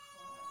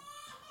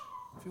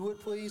If you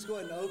would please go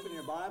ahead and open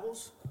your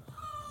Bibles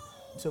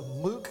to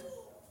Luke,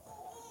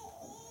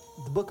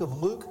 the book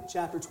of Luke,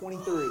 chapter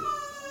 23.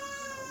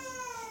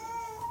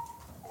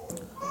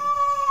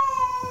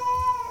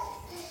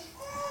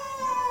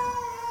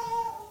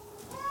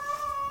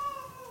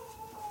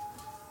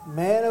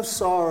 Man of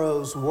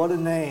sorrows, what a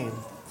name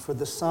for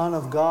the Son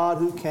of God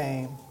who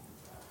came,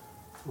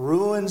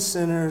 ruined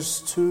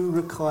sinners to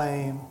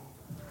reclaim.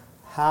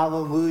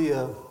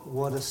 Hallelujah,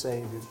 what a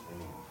Savior.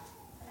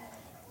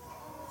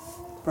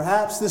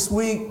 Perhaps this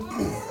week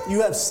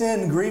you have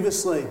sinned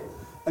grievously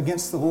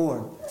against the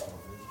Lord.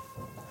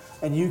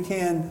 And you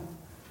can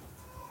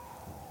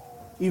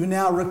even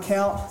now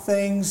recount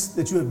things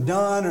that you have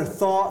done or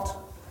thought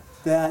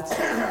that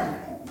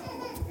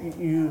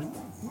you're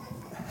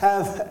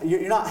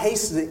not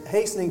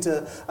hastening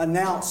to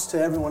announce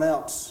to everyone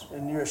else,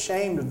 and you're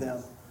ashamed of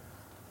them.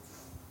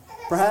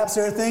 Perhaps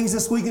there are things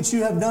this week that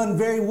you have done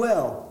very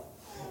well,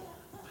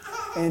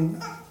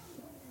 and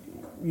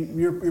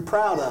you're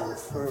proud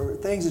of, or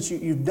things that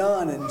you've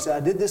done and you say, I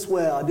did this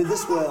well.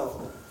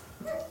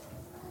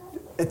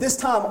 At this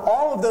time,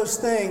 all of those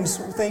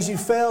things you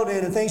failed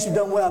in and things you've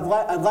done well,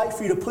 I'd like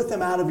for you to put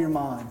them out of your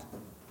mind.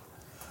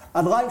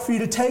 I'd like for you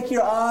to take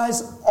your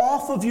eyes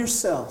off of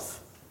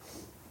yourself,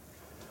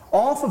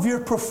 off of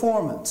your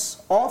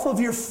performance, off of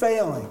your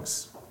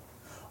failings,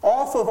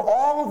 off of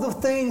all of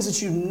the things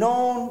that you've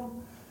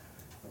known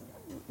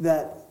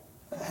that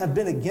have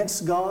been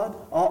against God,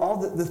 all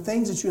the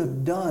things that you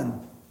have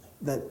done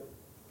that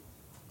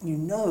you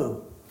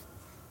know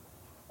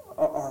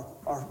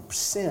are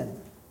sin,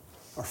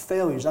 are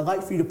failures. I'd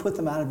like for you to put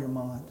them out of your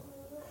mind.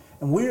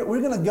 And we're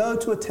going to go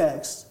to a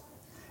text.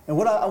 And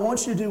what I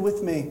want you to do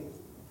with me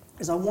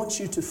is I want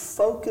you to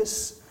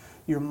focus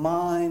your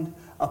mind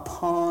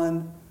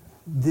upon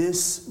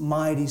this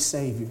mighty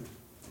Savior. And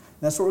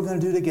that's what we're going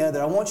to do together.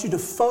 I want you to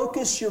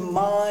focus your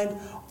mind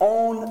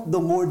on the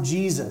Lord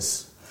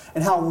Jesus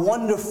and how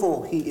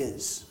wonderful He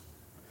is,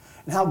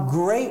 and how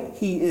great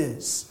He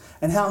is,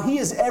 and how He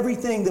is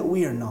everything that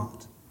we are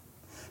not.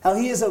 How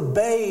He has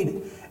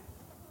obeyed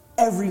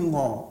every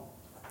law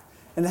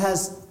and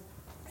has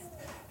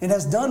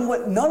done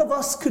what none of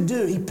us could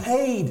do. He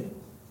paid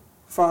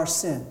for our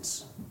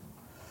sins.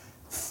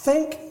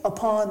 Think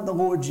upon the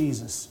Lord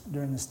Jesus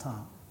during this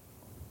time.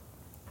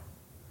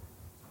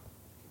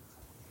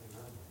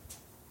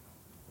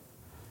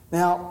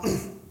 Now,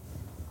 I'm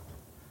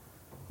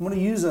going to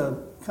use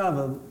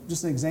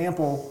just an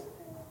example.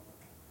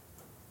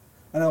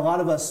 I know a lot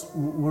of us,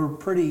 we're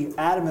pretty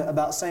adamant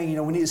about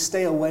saying, we need to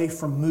stay away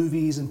from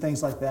movies and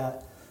things like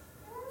that.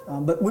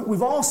 But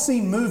we've all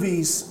seen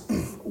movies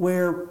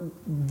where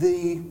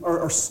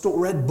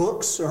read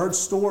books or heard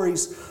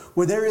stories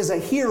where there is a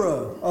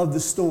hero of the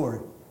story.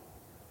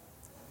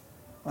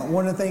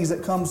 One of the things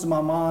that comes to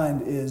my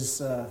mind is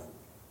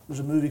there's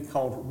a movie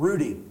called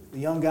Rudy, the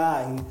young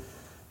guy.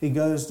 He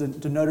goes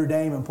to Notre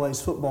Dame and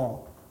plays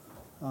football.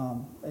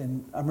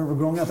 And I remember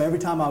growing up, every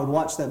time I would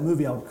watch that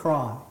movie, I would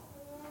cry.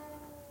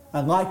 I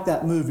like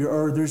that movie,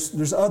 or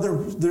there's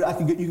other. You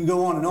can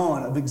go on and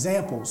on of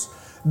examples.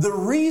 The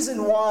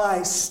reason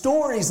why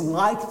stories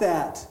like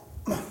that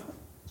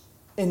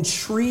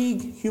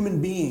intrigue human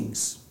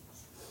beings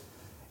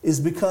is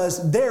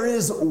because there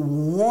is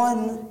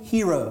one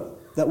hero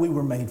that we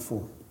were made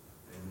for.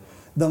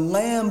 The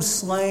Lamb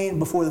slain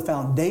before the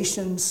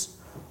foundations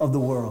of the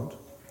world.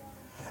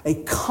 A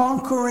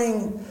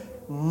conquering,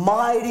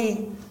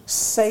 mighty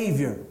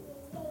Savior.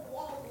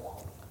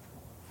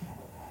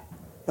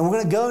 And we're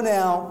going to go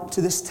now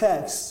to this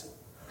text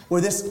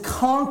where this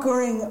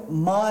conquering,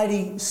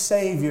 mighty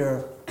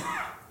Savior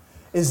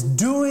is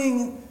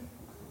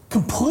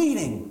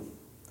completing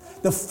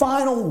the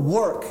final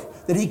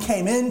work that He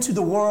came into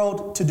the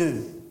world to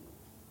do.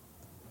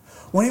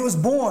 When He was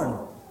born,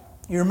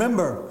 you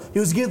remember, He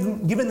was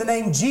given the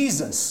name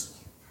Jesus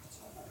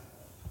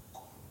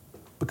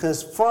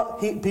because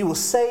He will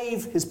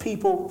save His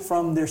people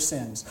from their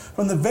sins.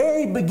 From the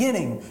very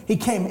beginning, He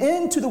came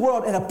into the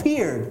world and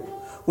appeared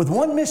with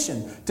one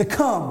mission, to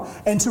come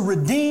and to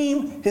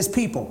redeem His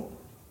people.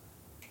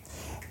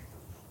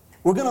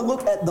 We're going to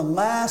look at the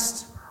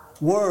last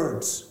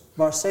words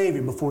of our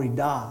Savior before He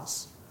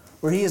dies,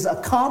 where He is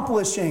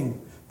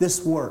accomplishing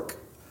this work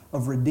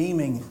of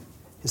redeeming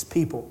His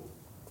people.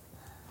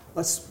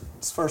 Let's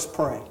first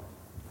pray.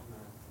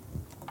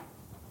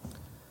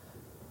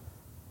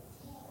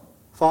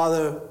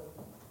 Father,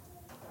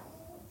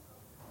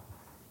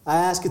 I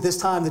ask at this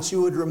time that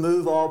You would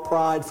remove all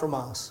pride from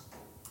us.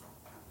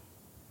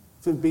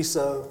 If it be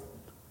so,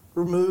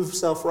 remove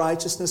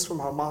self-righteousness from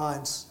our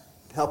minds.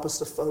 Help us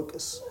to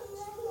focus.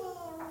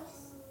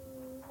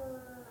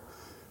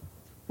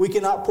 We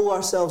cannot pull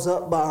ourselves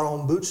up by our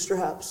own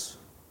bootstraps.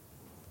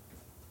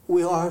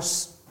 We are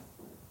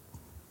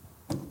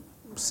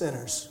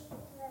sinners.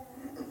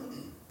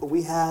 But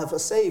we have a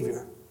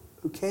Savior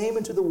who came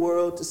into the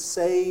world to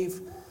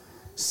save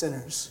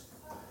sinners.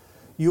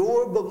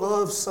 Your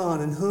beloved Son,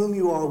 in whom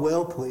You are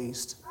well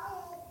pleased.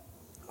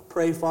 I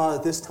pray, Father,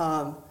 at this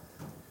time,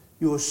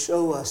 You will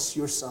show us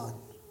Your Son.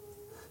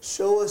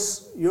 Show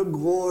us your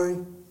glory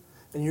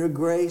and your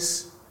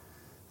grace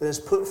that is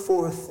put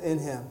forth in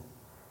him.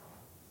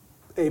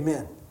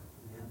 Amen.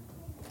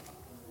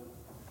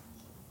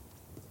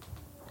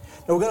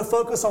 Now we're going to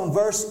focus on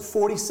verse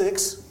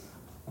 46.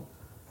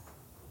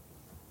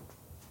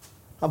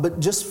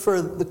 But just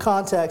for the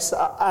context,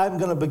 I'm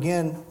going to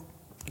begin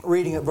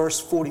reading at verse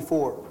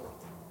 44.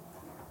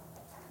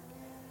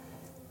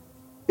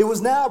 It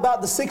was now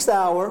about the 6th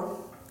hour,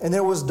 and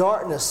there was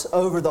darkness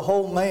over the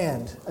whole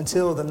land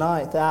until the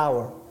 9th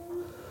hour,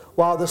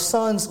 while the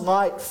sun's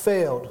light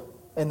failed,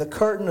 and the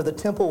curtain of the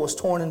temple was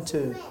torn in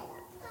two.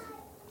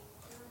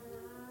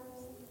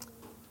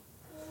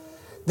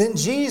 Then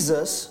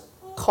Jesus,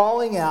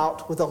 calling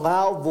out with a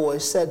loud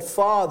voice, said,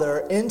 Father,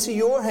 into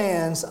your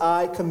hands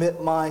I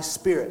commit my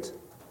spirit.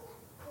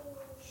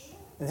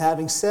 And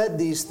having said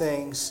these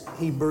things,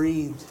 he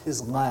breathed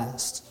his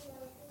last.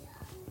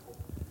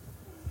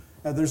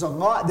 Now, there's a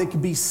lot that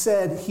could be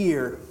said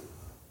here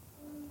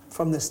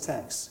from this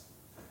text.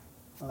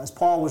 As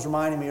Paul was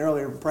reminding me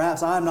earlier,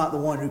 perhaps I'm not the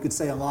one who could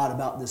say a lot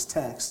about this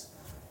text.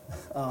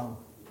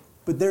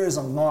 But there is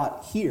a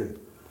lot here.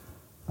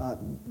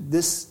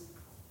 This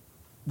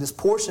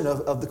portion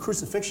of the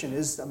crucifixion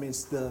is,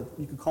 it's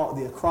you could call it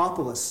the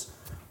Acropolis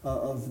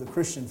of the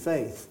Christian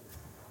faith.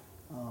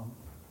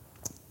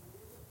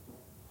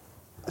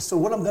 So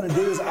what I'm going to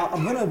do is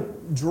I'm going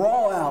to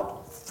draw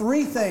out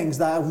 3 things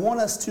that I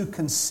want us to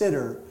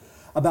consider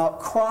about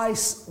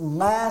Christ's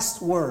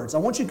last words. I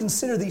want you to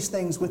consider these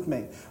things with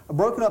me. I've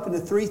broken up into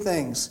 3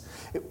 things.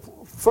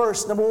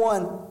 First, number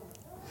 1,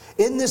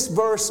 in this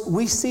verse,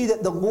 we see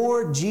that the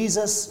Lord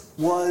Jesus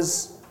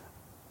was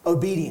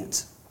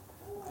obedient.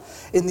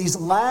 In these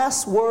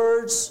last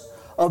words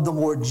of the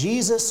Lord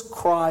Jesus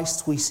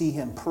Christ, we see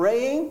him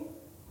praying,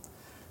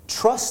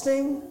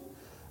 trusting,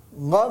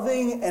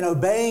 loving, and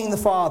obeying the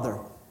Father.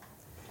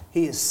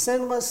 He is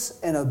sinless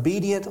and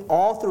obedient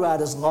all throughout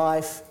his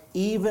life,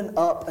 even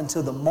up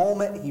until the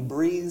moment he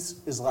breathes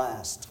his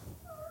last.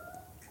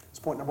 That's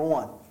point number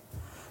 1.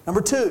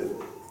 Number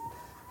 2,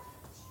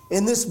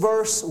 in this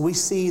verse, we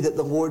see that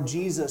the Lord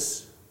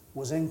Jesus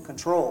was in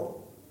control.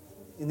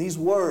 In these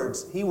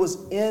words, he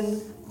was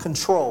in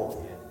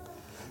control.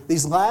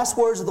 These last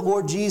words of the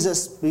Lord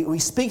Jesus, we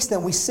speak to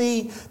them, we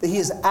see that he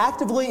is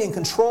actively in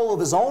control of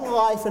his own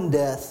life and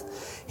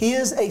death. He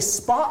is a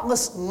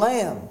spotless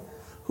lamb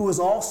who is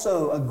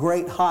also a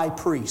great high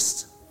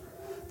priest.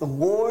 The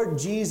Lord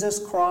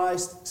Jesus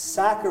Christ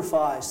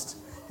sacrificed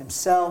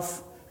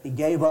himself. He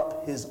gave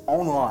up his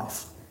own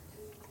life.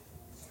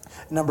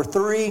 Number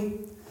 3,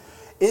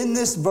 in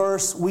this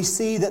verse, we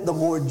see that the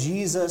Lord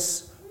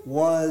Jesus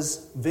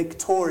was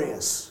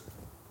victorious.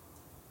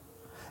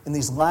 In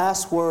these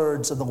last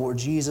words of the Lord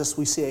Jesus,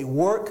 we see a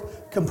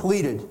work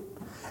completed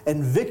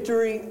and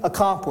victory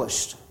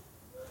accomplished.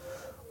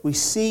 We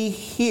see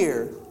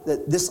here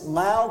that this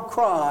loud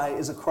cry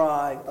is a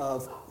cry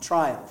of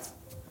triumph.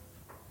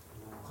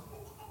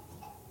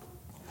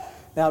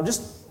 Now,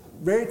 just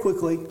very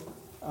quickly,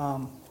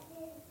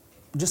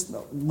 just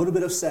a little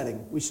bit of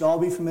setting. We should all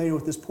be familiar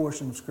with this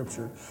portion of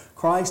Scripture.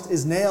 Christ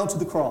is nailed to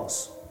the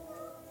cross.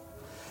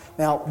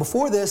 Now,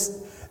 before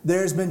this,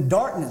 there's been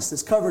darkness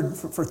that's covered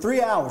for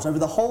 3 hours over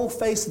the whole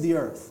face of the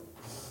earth.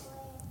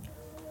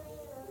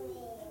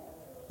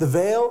 The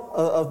veil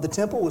of the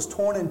temple was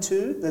torn in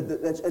two.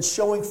 That's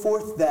showing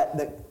forth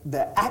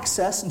that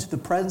access into the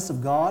presence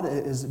of God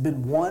has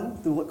been won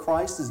through what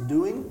Christ is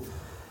doing.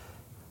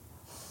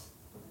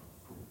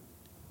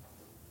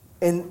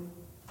 And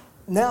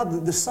now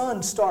the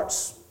sun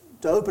starts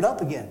to open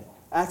up again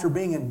after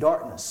being in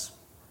darkness.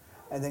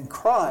 And then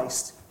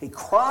Christ, he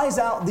cries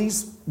out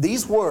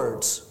these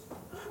words,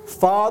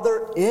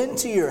 Father,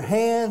 into your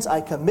hands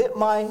I commit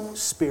my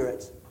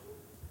spirit.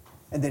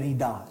 And then he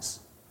dies.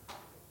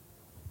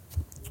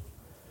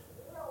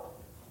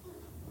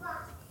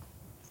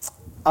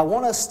 I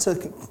want us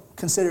to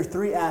consider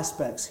 3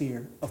 aspects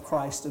here of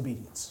Christ's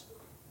obedience.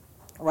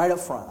 Right up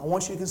front. I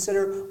want you to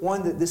consider,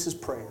 1, that this is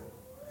prayer.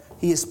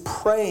 He is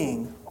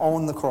praying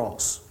on the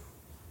cross.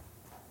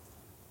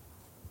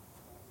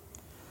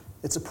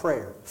 It's a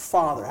prayer.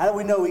 Father. How do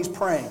we know he's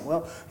praying?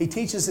 Well, he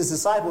teaches his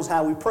disciples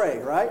how we pray,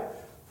 right?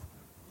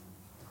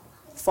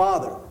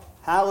 Father,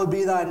 hallowed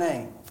be thy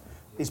name.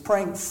 He's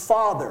praying,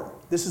 Father.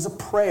 This is a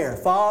prayer.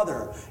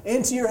 Father,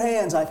 into your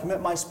hands I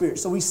commit my spirit.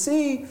 So we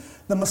see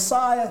the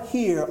Messiah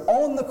here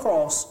on the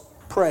cross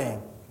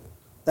praying.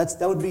 That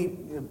would be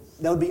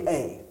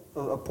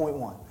point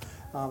 1.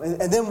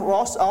 And then I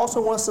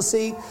also want us to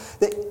see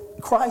that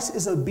Christ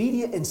is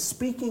obedient in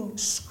speaking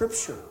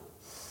Scripture.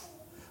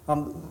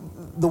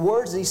 The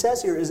words that he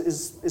says here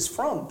is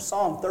from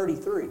Psalm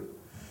 33.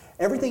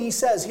 Everything he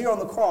says here on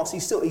the cross,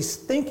 he's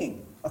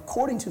thinking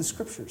according to the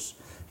Scriptures.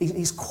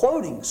 He's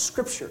quoting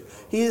Scripture.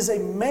 He is a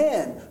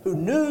man who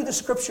knew the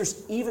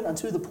Scriptures even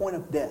unto the point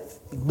of death.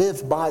 He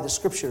lived by the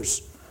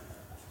Scriptures.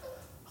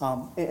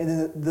 And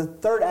then the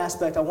third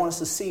aspect I want us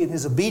to see in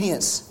his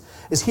obedience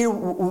is here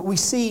we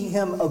see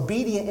him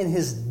obedient in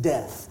his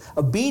death,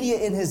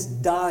 obedient in his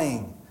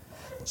dying,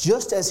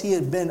 just as he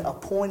had been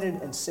appointed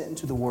and sent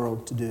into the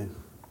world to do.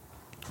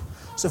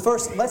 So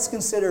first, let's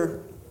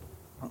consider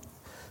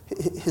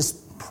his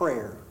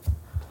prayer.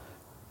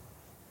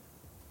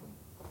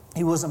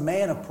 He was a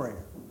man of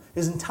prayer.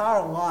 His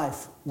entire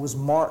life was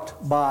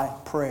marked by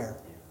prayer.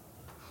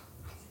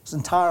 His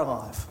entire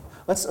life.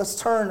 Let's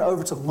turn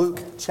over to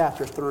Luke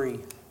chapter 3.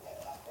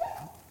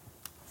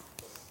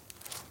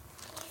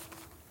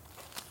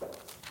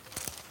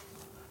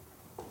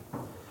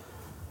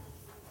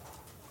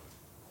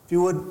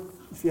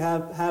 If you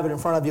have it in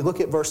front of you, look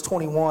at verse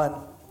 21.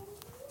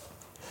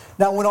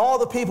 Now when all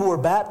the people were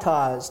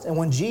baptized, and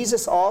when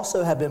Jesus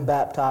also had been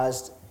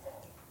baptized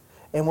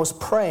and was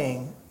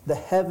praying, the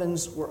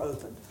heavens were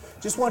opened.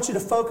 Just want you to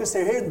focus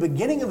there. Here at the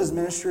beginning of his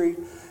ministry,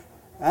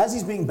 as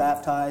he's being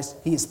baptized,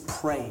 he is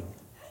praying.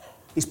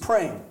 He's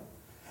praying.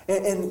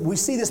 And we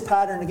see this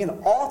pattern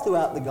again all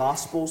throughout the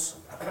Gospels,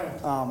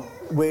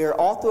 where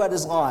all throughout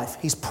his life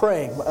he's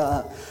praying.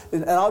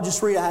 And I'll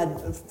just read, I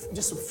had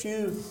just a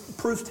few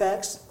proof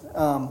texts.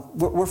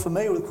 We're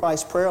familiar with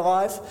Christ's prayer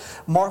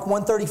life. Mark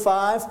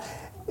 1:35,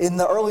 in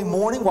the early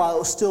morning while it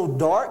was still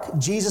dark,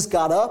 Jesus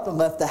got up and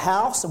left the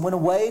house and went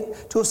away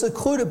to a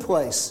secluded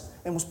place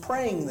and was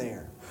praying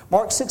there.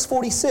 Mark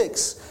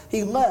 6:46,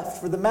 he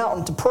left for the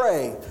mountain to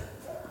pray.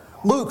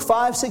 Luke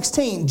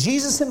 5:16,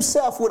 Jesus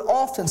himself would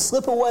often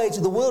slip away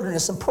to the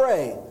wilderness and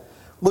pray.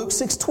 Luke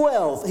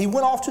 6:12, he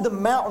went off to the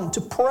mountain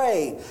to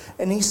pray,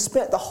 and he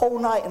spent the whole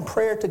night in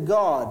prayer to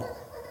God.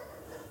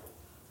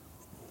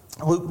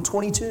 Luke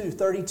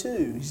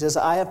 22:32, he says,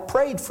 I have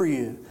prayed for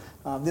you.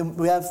 Then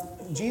we have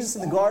Jesus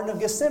in the Garden of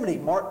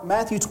Gethsemane.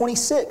 Matthew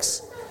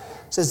 26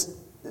 says,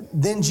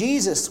 then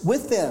Jesus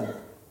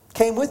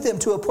came with them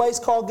to a place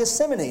called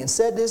Gethsemane and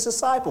said to his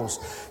disciples,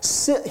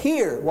 sit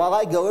here while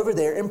I go over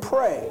there and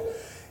pray.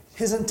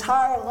 His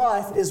entire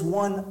life is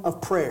one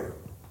of prayer.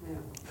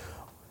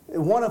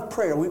 One of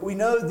prayer. We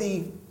know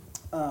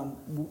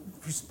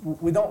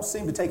we don't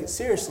seem to take it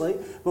seriously,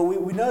 but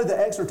we know the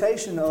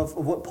exhortation of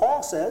what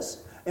Paul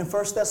says in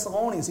 1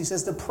 Thessalonians. He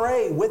says to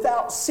pray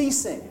without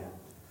ceasing.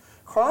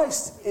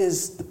 Christ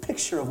is the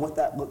picture of what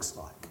that looks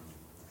like.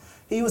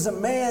 He was a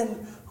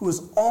man who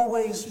was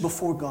always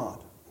before God.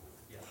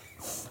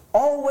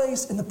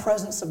 Always in the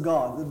presence of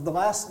God. The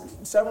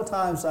last several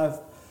times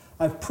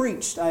I've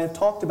preached, I have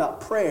talked about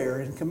prayer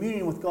and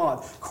communion with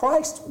God.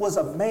 Christ was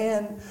a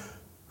man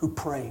who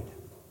prayed.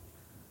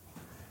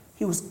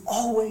 He was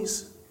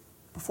always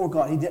before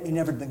God. He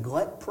never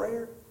neglected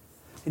prayer.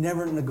 He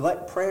never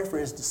neglected prayer for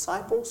his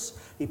disciples.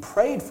 He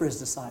prayed for his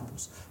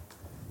disciples.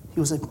 He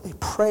was a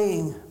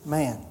praying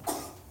man.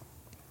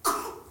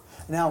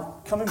 Now,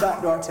 coming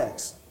back to our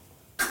text.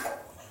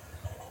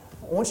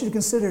 I want you to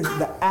consider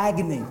the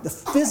agony, the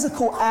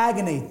physical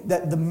agony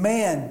that the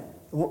man,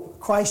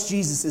 Christ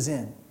Jesus, is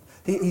in.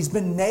 He's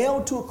been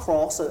nailed to a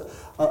cross,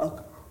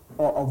 a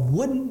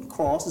wooden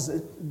cross.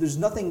 There's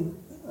nothing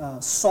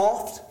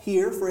soft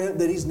here for him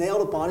that he's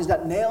nailed upon. He's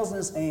got nails in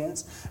his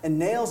hands and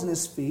nails in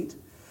his feet.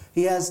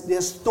 He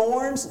has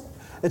thorns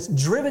that's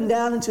driven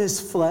down into his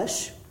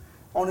flesh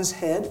on his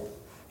head.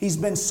 He's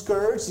been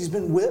scourged. He's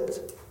been whipped.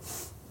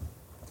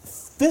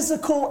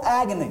 Physical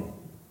agony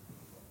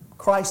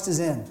Christ is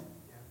in.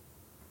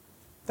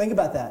 Think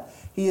about that.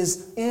 He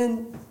is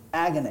in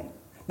agony.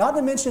 Not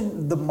to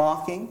mention the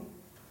mocking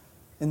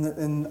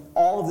and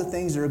all of the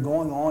things that are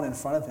going on in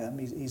front of him.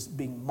 He's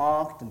being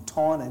mocked and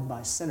taunted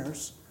by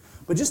sinners.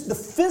 But just the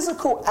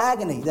physical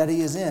agony that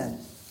he is in.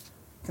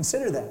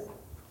 Consider that.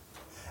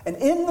 And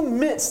in the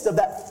midst of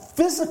that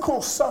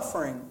physical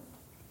suffering,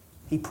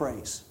 he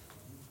prays.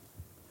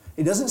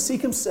 He doesn't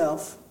seek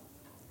himself.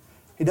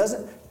 He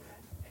doesn't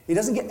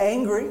get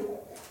angry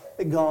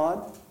at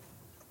God.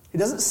 He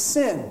doesn't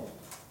sin.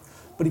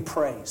 But he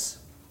prays.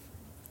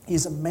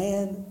 He's a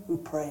man who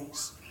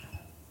prays.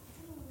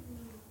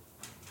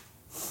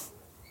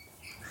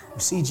 You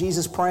see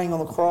Jesus praying on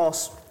the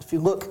cross. If you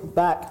look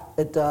back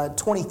at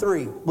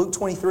Luke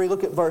 23,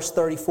 look at verse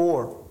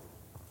 34.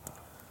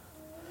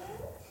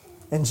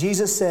 And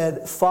Jesus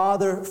said,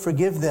 Father,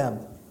 forgive them,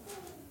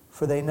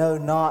 for they know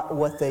not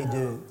what they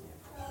do.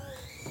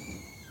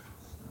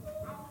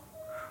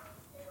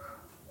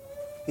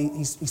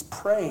 He's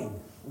praying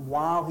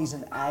while he's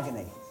in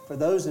agony for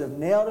those that have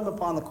nailed him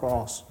upon the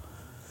cross.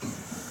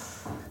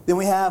 Then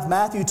we have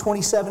Matthew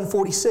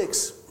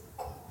 27:46.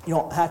 You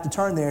don't have to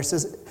turn there. It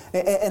says,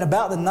 and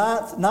about the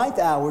ninth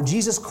hour,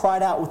 Jesus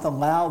cried out with a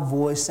loud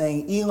voice,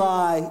 saying,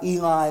 Eli,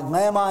 Eli,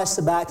 lama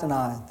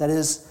sabachthani. That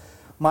is,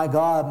 my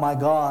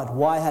God,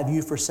 why have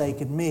you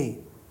forsaken me?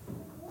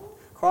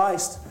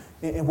 Christ,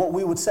 and what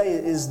we would say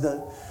is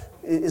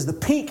the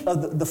peak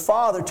of the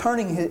Father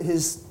turning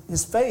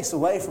his face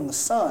away from the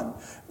Son,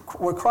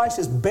 where Christ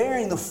is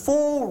bearing the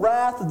full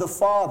wrath of the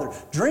Father,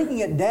 drinking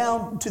it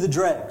down to the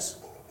dregs.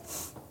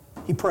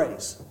 He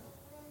prays.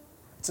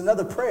 It's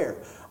another prayer.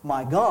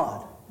 My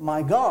God,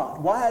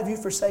 why have you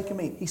forsaken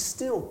me? He's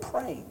still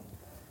praying.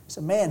 He's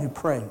a man who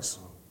prays.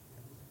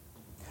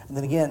 And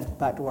then again,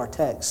 back to our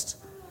text.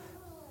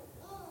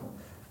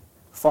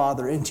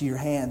 Father, into your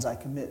hands I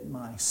commit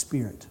my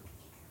spirit.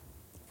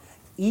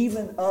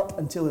 Even up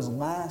until his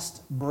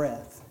last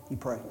breath, he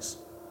prays.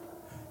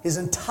 His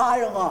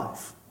entire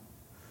life,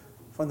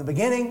 from the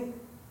beginning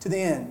to the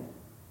end,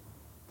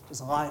 was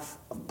a life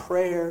of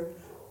prayer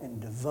and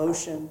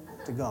devotion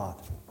to God.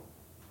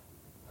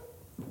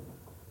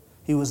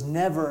 He was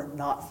never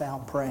not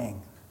found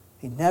praying.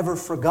 He never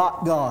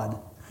forgot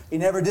God. He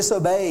never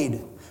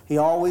disobeyed. He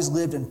always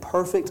lived in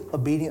perfect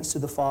obedience to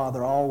the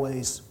Father,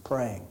 always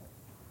praying.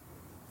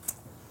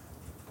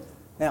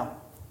 Now,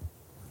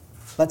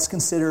 let's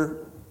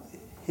consider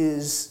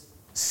His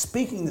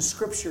speaking the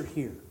Scripture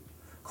here.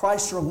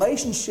 Christ's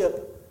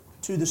relationship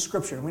to the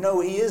Scripture. We know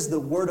He is the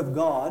Word of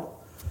God.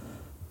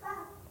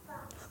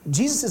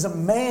 Jesus is a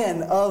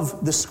man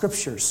of the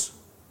Scriptures.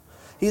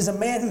 He is a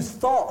man who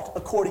thought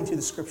according to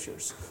the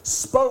Scriptures,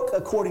 spoke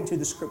according to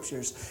the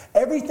Scriptures.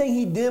 Everything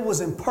He did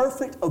was in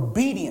perfect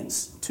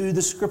obedience to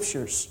the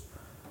Scriptures.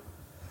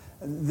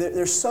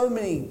 There's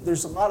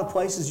a lot of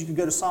places you could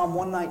go to Psalm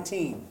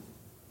 119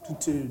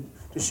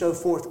 to show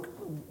forth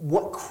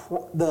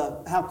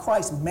how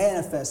Christ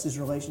manifests His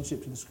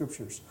relationship to the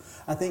Scriptures.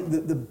 I think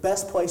the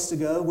best place to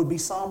go would be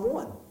Psalm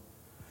 1.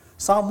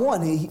 Psalm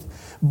 1,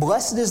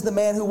 blessed is the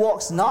man who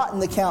walks not in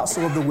the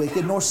counsel of the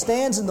wicked, nor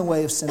stands in the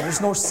way of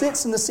sinners, nor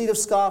sits in the seat of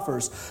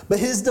scoffers.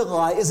 But his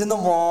delight is in the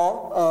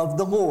law of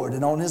the Lord,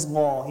 and on His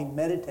law he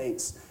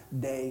meditates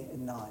day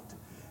and night.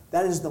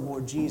 That is the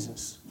Lord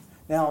Jesus.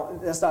 Now,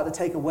 that's not to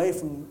take away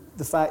from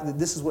the fact that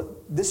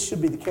this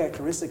should be the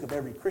characteristic of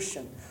every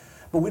Christian.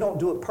 But we don't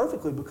do it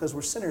perfectly because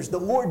we're sinners. The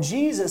Lord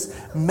Jesus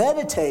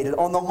meditated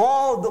on the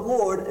law of the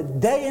Lord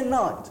day and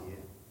night.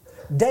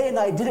 Day and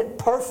night, did it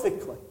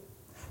perfectly.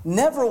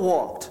 Never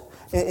walked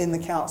in the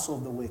counsel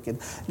of the wicked.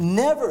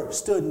 Never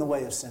stood in the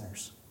way of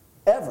sinners.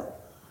 Ever.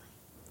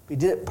 He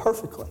did it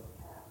perfectly.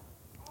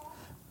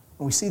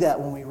 And we see that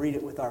when we read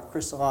it with our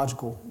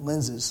Christological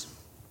lenses.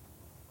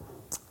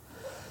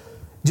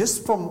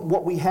 Just from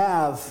what we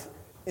have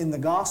in the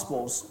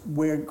Gospels,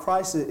 where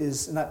Christ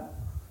is, and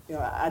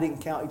I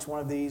didn't count each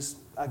one of these.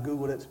 I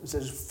Googled it. It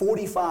says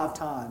 45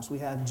 times we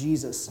have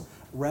Jesus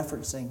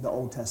referencing the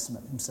Old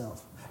Testament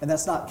Himself. And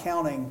that's not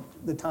counting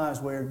the times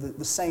where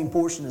the same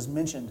portion is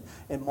mentioned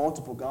in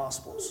multiple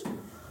Gospels.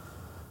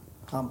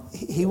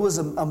 He was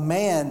a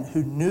man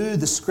who knew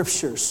the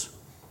Scriptures.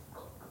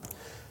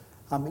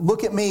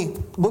 Look with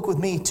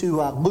me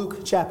to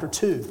Luke chapter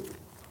 2.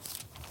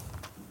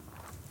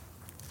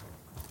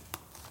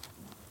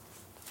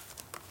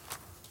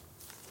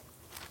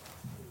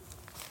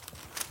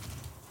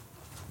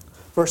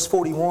 Verse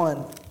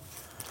 41.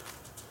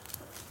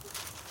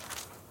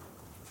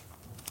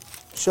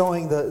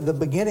 Showing the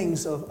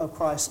beginnings of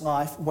Christ's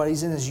life, what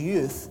He's in His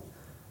youth.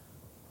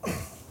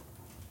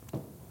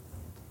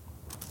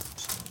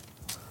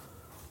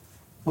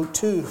 Luke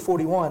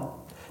 2:41.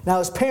 Now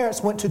His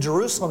parents went to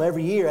Jerusalem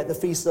every year at the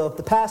feast of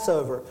the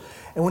Passover.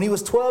 And when He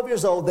was 12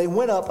 years old, they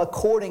went up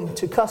according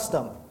to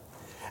custom.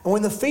 And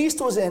when the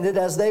feast was ended,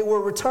 as they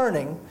were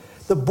returning,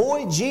 the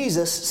boy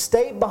Jesus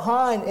stayed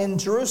behind in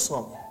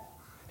Jerusalem.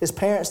 His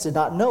parents did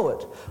not know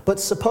it.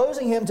 But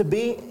supposing Him to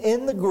be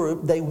in the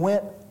group, they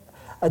went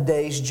a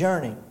day's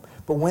journey.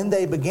 But when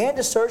they began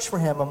to search for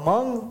Him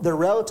among their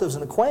relatives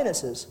and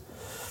acquaintances,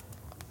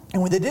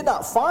 and when they did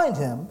not find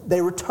Him,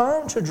 they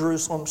returned to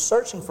Jerusalem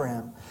searching for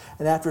Him.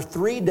 And after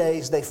 3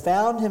 days they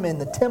found Him in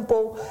the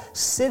temple,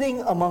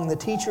 sitting among the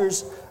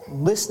teachers,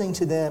 listening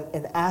to them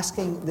and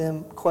asking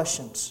them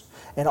questions.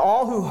 And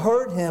all who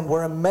heard Him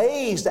were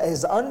amazed at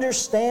His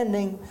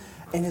understanding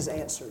and His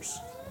answers.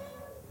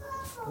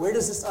 Where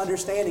does this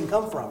understanding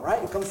come from,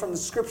 right? It comes from the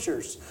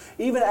Scriptures.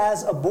 Even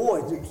as a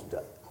boy,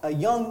 a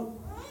young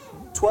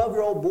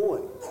 12-year-old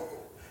boy,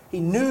 he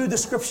knew the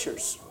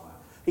Scriptures.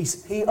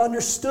 He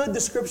understood the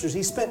Scriptures.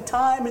 He spent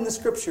time in the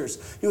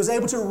Scriptures. He was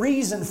able to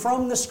reason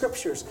from the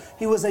Scriptures.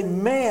 He was a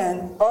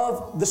man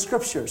of the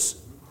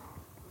Scriptures.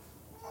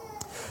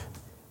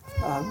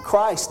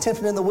 Christ,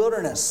 tempted in the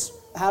wilderness,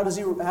 how does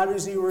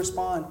he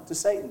respond to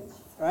Satan?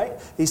 Right?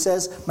 He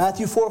says,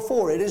 Matthew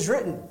 4:4, it is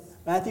written.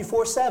 Matthew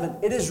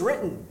 4:7, it is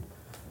written.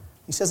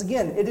 He says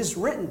again, it is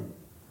written.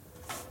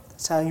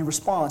 That's how He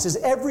responds. His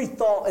every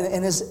thought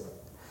and his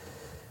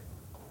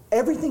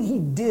everything He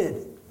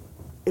did,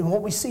 and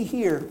what we see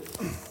here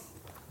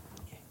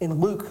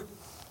in Luke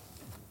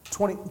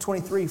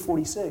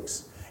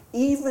 23:46,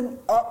 even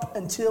up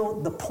until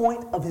the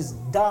point of His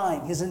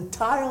dying, His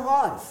entire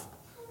life,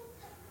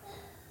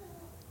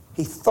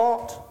 He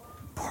thought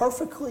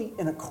perfectly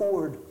in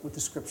accord with the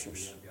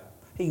Scriptures.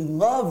 He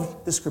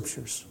loved the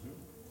Scriptures.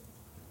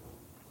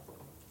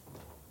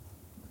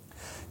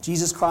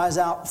 Jesus cries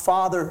out,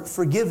 Father,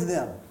 forgive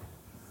them,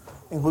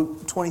 in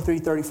Luke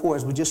 23:34,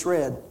 as we just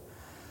read.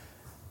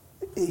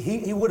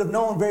 He would have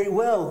known very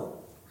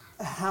well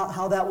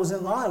how that was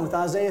in line with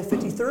Isaiah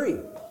 53,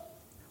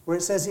 where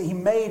it says He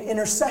made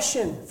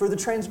intercession for the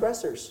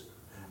transgressors.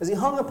 As He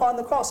hung upon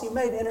the cross, He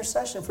made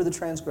intercession for the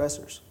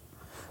transgressors.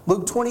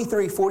 Luke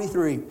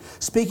 23:43,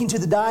 speaking to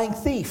the dying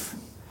thief.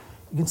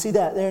 You can see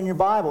that there in your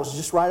Bibles,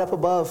 just right up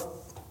above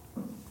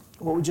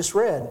what we just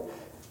read.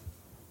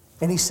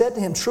 And He said to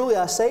him, truly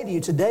I say to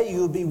you, today you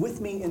will be with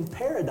me in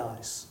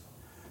paradise.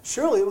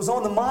 Surely it was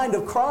on the mind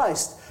of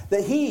Christ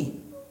that He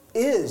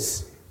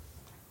is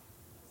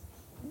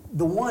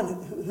the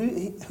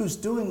one who's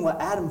doing what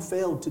Adam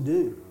failed to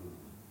do.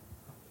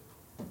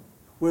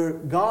 Where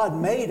God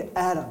made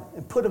Adam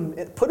and put him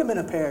in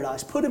a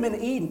paradise, put him in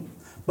Eden.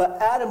 But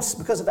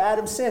because of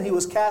Adam's sin, he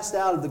was cast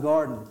out of the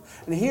garden.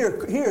 And here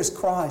is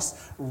Christ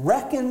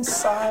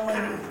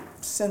reconciling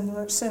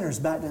sinners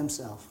back to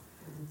himself.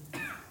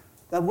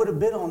 That would have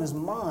been on his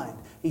mind.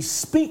 He's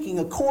speaking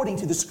according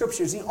to the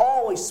Scriptures. He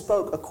always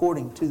spoke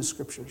according to the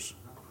Scriptures.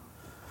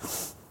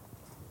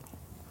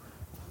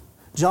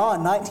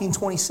 John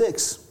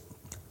 19:26.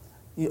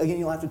 Again,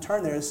 you'll have to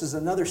turn there. This is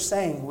another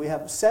saying. We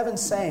have 7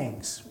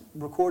 sayings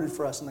recorded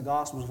for us in the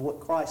Gospels of what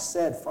Christ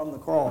said from the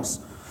cross.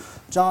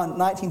 John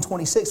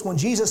 19:26. When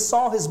Jesus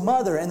saw his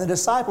mother and the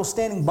disciples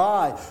standing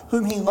by,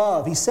 whom he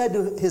loved, he said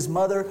to his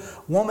mother,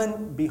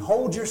 "Woman,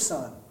 behold your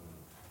son."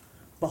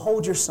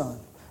 Behold your son.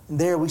 And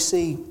there we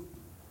see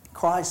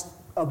Christ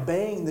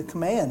obeying the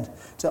command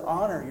to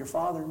honor your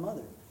father and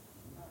mother.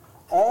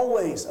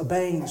 Always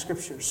obeying the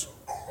Scriptures,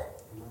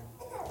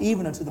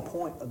 even unto the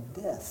point of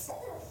death.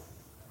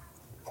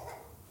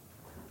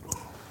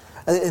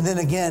 And then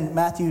again,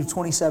 Matthew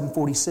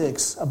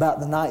 27:46, about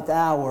the 9th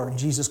hour,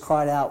 Jesus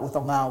cried out with a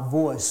loud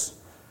voice,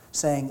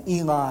 saying,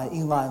 "Eli,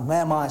 Eli,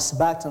 lama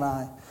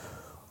sabachthani,"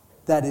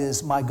 that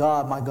is, my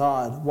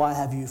God, why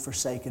have you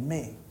forsaken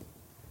me?"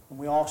 And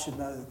we all should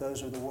know that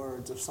those are the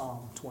words of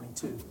Psalm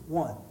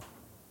 22:1.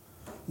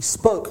 He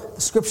spoke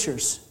the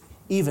Scriptures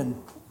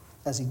even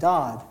as he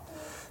died.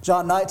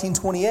 John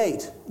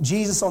 19:28,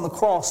 Jesus on the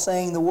cross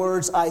saying the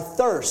words, "I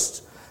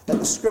thirst," that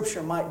the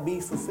Scripture might be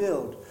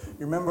fulfilled.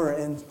 You remember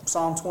in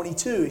Psalm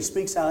 22, he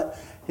speaks how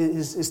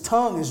his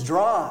tongue is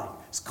dry.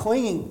 It's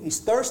clinging. He's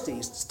thirsty.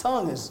 His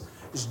tongue is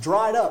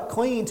dried up,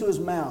 clinging to his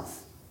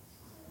mouth.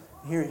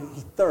 Here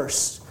he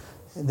thirsts.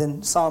 And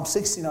then Psalm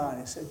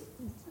 69,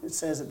 it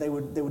says that they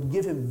would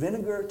give him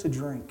vinegar to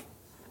drink.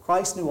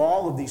 Christ knew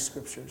all of these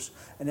Scriptures.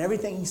 And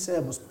everything he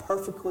said was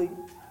perfectly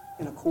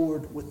in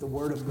accord with the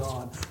Word of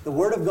God. The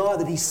Word of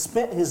God that he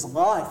spent his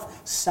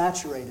life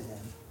saturated in.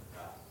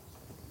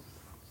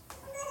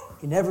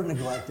 He never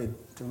neglected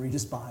to read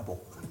his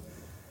Bible.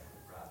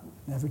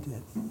 Never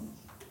did.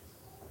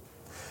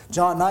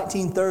 John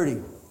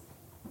 19:30.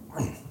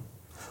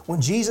 When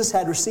Jesus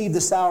had received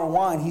the sour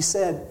wine, he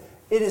said,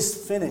 "It is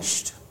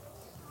finished."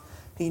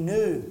 He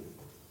knew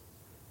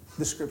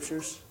the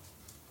Scriptures.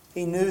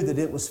 He knew that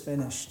it was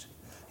finished.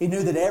 He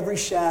knew that every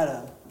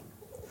shadow,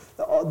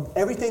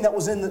 everything that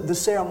was in the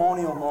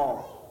ceremonial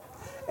law,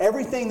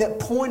 everything that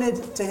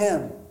pointed to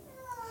him,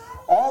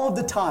 all of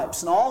the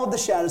types and all of the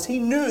shadows, he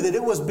knew that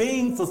it was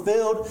being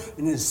fulfilled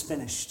and it is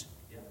finished.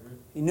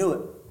 He knew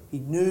it. He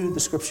knew the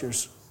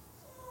Scriptures.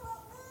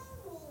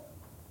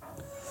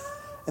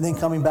 And then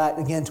coming back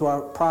again to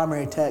our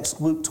primary text,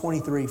 Luke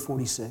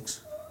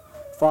 23:46.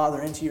 "Father,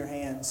 into your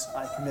hands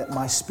I commit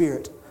my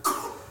spirit."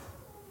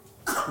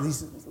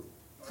 These,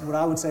 what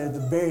I would say, are the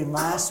very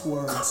last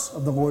words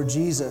of the Lord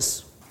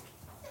Jesus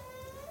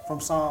from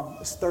Psalm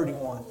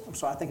 31. I'm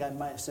sorry, I think I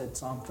might have said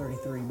Psalm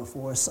 33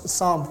 before.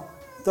 Psalm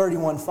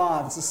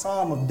 31:5. It's a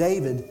psalm of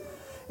David.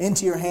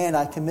 "Into your hand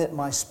I commit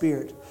my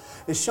spirit."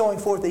 It's showing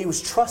forth that he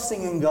was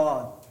trusting in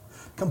God.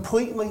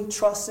 Completely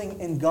trusting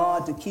in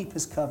God to keep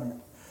his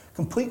covenant.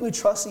 Completely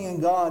trusting in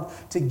God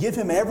to give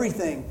him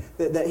everything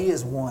that he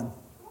has won.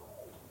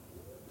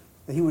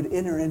 That he would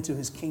enter into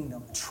his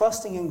kingdom.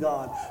 Trusting in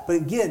God. But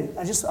again,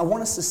 I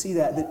want us to see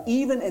that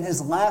even in his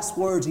last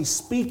words, he's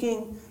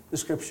speaking the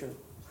Scripture.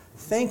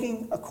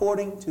 Thinking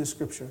according to the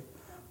Scripture.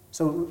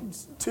 So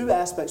 2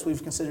 aspects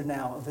we've considered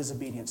now of his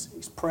obedience.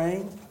 He's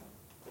praying,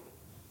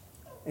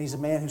 and he's a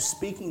man who's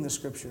speaking the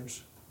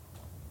Scriptures,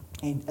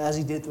 as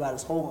he did throughout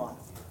his whole life.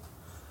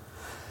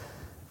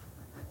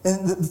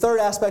 And the third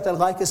aspect I'd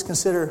like us to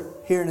consider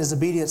here in his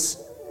obedience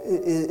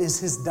is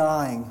his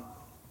dying.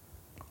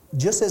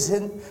 Just as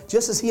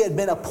he had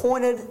been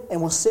appointed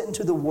and was sent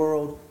into the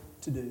world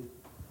to do.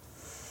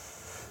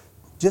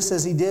 Just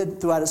as he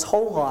did throughout his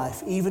whole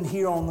life, even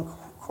here on the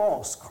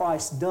cross,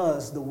 Christ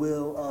does the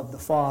will of the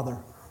Father.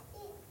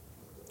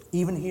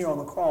 Even here on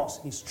the cross,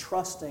 he's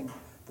trusting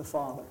the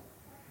Father.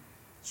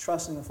 He's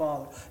trusting the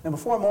Father. Now,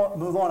 before I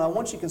move on, I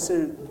want you to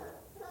consider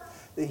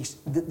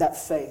that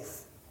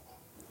faith.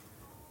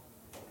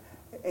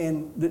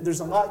 And there's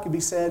a lot could be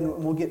said,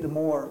 and we'll get to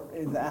more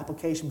in the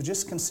application, but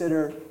just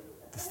consider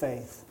the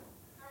faith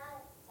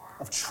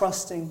of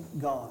trusting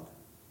God.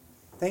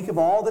 Think of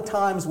all the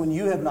times when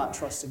you have not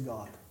trusted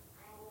God.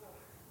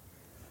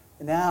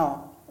 And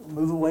now,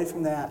 move away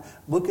from that.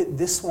 Look at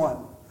this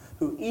one,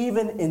 who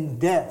even in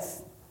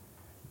death,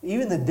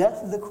 even the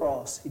death of the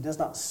cross, he does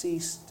not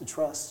cease to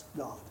trust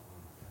God.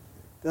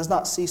 Does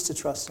not cease to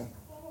trust him.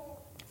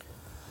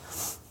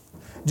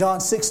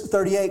 John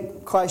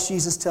 6:38, Christ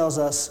Jesus tells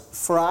us,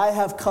 "For I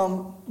have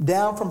come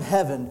down from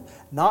heaven,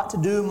 not to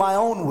do my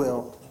own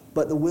will,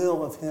 but the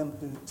will of him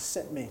who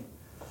sent me."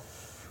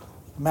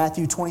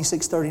 Matthew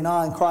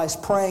 26:39,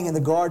 Christ praying in the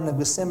Garden of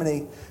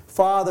Gethsemane,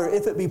 "Father,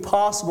 if it be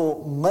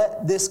possible,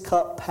 let this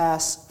cup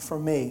pass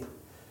from me.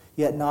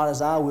 Yet not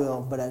as I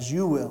will, but as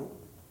you will."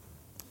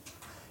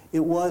 It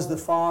was the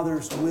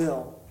Father's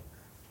will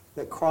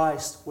that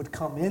Christ would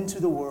come into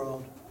the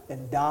world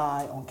and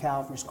die on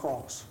Calvary's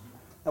cross.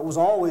 That was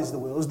always the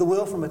will.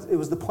 It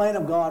was the plan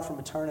of God from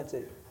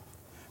eternity.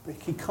 But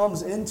He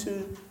comes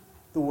into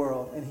the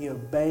world and He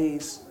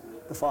obeys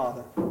the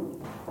Father.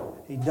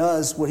 He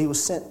does what He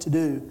was sent to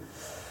do.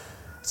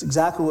 It's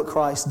exactly what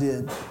Christ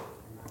did.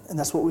 And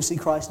that's what we see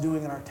Christ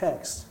doing in our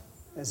text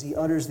as He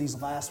utters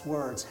these last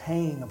words,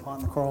 hanging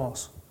upon the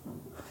cross.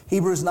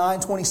 Hebrews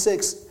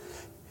 9:26,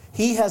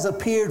 He has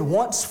appeared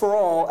once for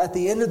all at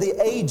the end of the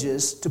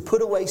ages to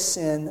put away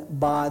sin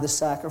by the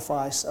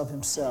sacrifice of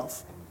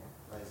Himself.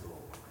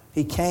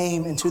 He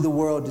came into the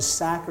world to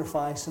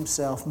sacrifice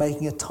Himself,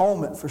 making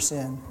atonement for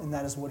sin, and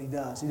that is what He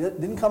does. He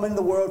didn't come into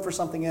the world for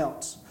something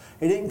else.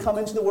 He didn't come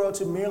into the world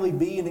to merely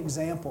be an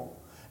example.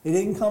 He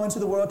didn't come into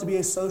the world to be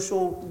a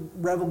social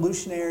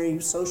revolutionary,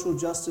 social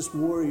justice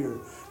warrior.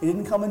 He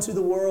didn't come into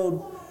the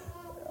world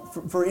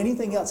for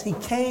anything else. He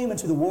came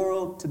into the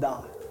world to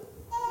die.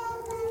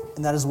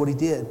 And that is what He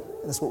did.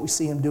 And that's what we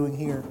see Him doing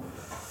here.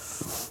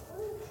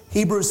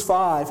 Hebrews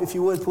 5, if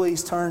you would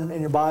please turn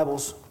in your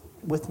Bibles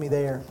with me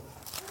there.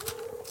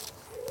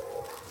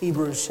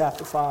 Hebrews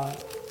chapter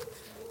 5.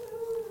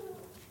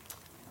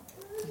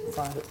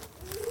 Find it.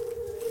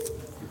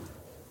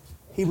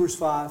 Hebrews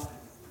 5.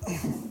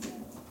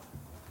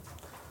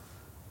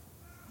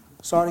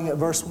 Starting at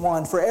verse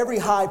 1. For every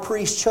high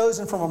priest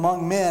chosen from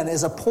among men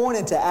is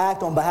appointed to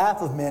act on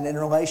behalf of men in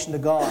relation to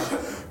God,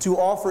 to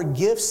offer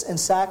gifts and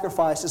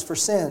sacrifices for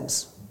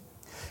sins.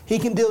 He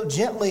can deal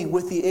gently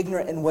with the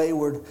ignorant and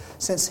wayward,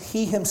 since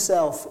He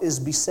Himself is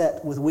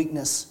beset with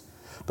weakness.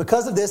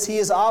 Because of this, He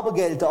is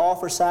obligated to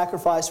offer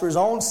sacrifice for His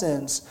own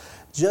sins,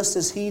 just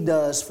as He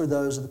does for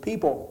those of the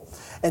people.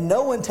 And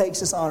no one takes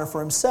this honor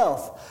for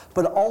himself,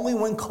 but only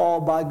when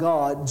called by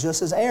God,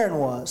 just as Aaron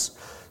was.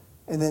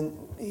 And then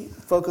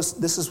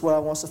this is what I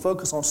want us to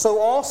focus on. So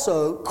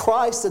also,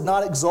 Christ did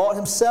not exalt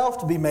Himself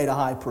to be made a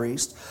high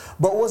priest,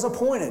 but was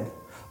appointed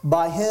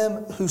by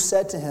Him who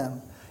said to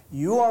Him,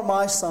 You are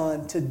my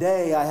Son,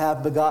 today I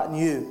have begotten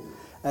you.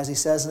 As He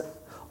says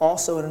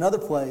also in another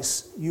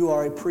place, you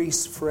are a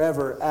priest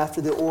forever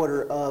after the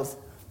order of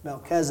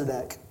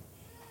Melchizedek.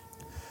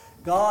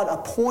 God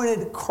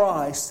appointed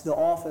Christ the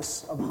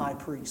office of high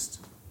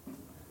priest.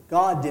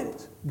 God did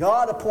it.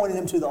 God appointed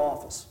Him to the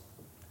office.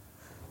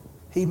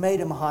 He made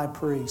Him a high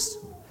priest.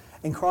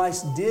 And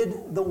Christ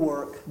did the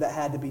work that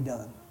had to be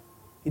done.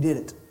 He did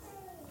it.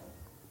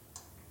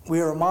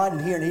 We are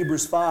reminded here in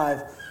Hebrews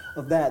 5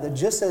 of that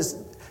just as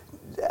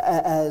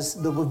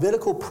the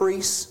Levitical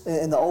priests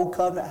in the Old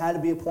Covenant had to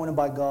be appointed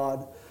by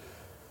God,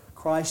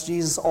 Christ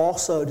Jesus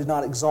also did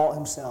not exalt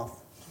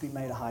Himself to be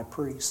made a high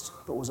priest,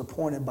 but was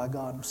appointed by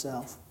God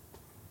Himself.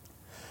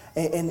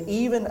 And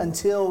even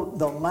until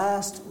the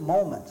last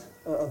moment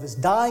of His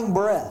dying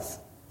breath,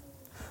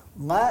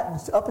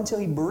 up until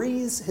He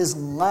breathes His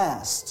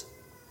last,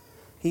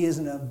 He is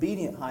an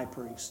obedient high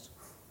priest,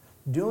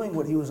 doing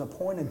what He was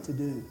appointed to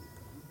do.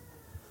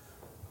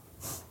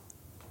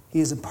 He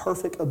is in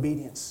perfect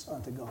obedience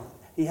unto God.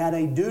 He had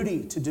a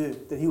duty to do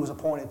that He was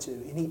appointed to,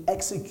 and He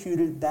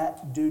executed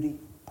that duty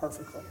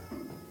perfectly.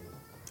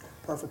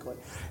 Perfectly.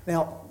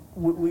 Now,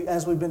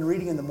 as we've been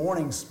reading in the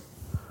mornings,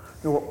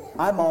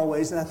 I'm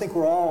always, and I think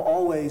we're all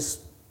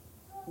always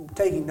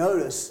taking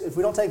notice. If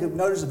we don't take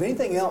notice of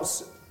anything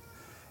else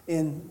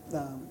in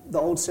the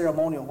old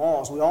ceremonial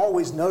laws, we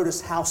always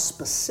notice how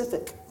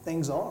specific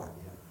things are,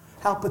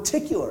 how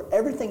particular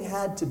everything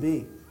had to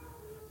be.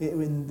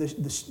 In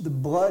the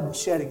blood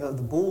shedding of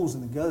the bulls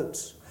and the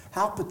goats,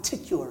 how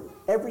particular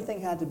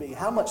everything had to be,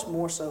 how much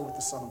more so with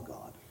the Son of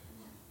God.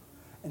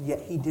 And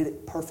yet He did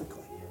it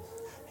perfectly.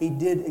 He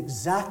did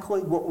exactly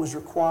what was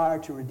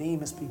required to redeem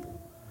His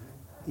people.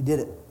 He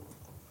did it.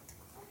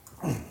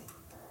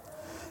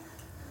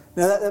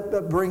 Now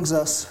that brings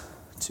us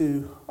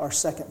to our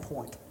second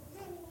point.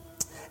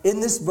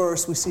 In this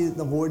verse, we see that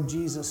the Lord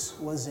Jesus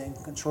was in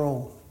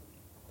control.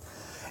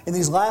 In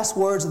these last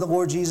words of the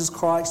Lord Jesus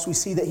Christ, we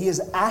see that He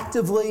is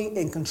actively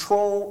in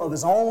control of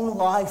His own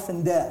life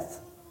and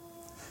death.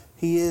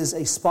 He is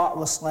a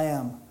spotless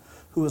lamb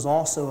who is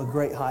also a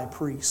great high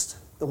priest.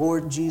 The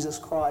Lord Jesus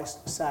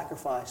Christ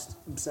sacrificed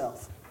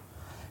Himself.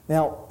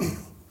 Now,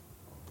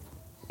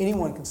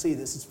 anyone can see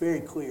this. It's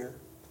very clear.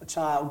 A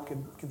child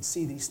can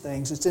see these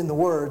things. It's in the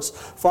words,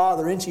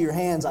 Father, into your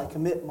hands I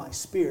commit my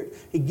spirit.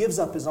 He gives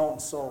up His own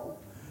soul.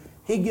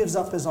 He gives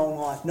up His own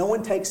life. No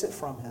one takes it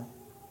from Him.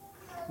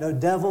 No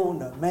devil,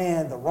 no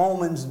man, the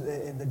Romans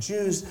and the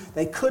Jews,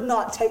 they could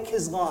not take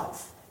His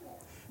life.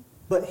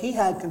 But He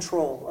had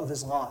control of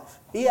His life.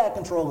 He had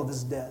control of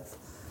His death.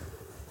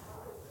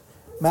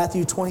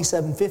 Matthew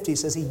 27:50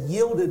 says He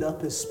yielded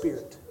up His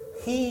spirit.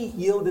 He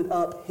yielded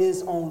up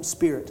His own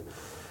spirit.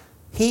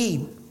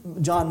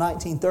 John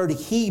 19:30,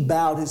 He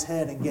bowed His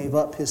head and gave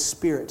up His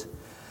spirit.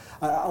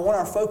 I want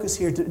our focus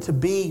here to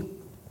be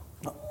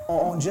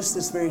on just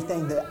this very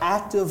thing, the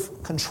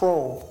active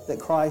control that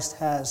Christ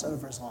has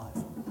over His life.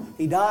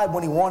 He died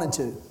when He wanted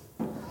to.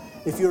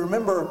 If you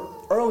remember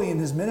early in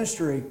His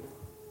ministry,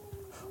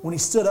 when He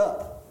stood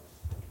up,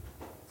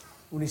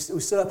 when he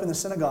stood up in the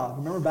synagogue.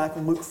 Remember back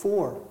in Luke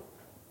 4.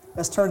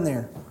 Let's turn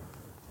there.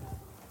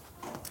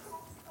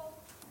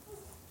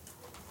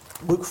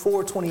 Luke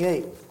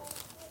 4:28.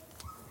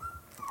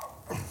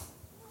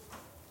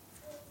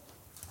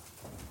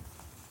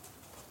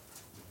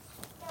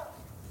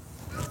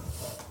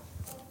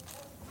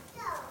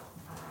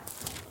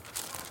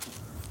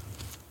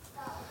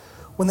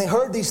 When they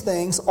heard these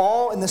things,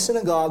 all in the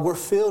synagogue were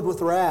filled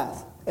with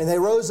wrath. And they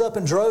rose up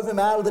and drove him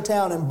out of the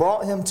town and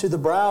brought him to the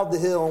brow of the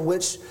hill on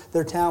which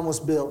their town was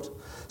built,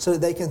 so that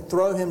they can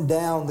throw him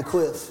down the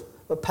cliff.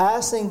 But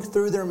passing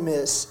through their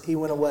midst, he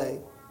went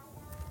away.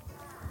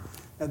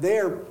 Now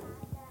there,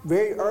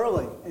 very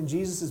early in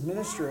Jesus'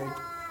 ministry,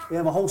 we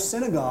have a whole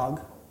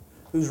synagogue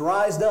who's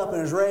rised up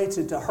and is ready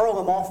to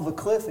hurl him off of a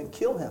cliff and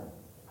kill him.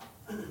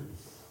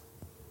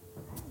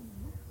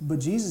 But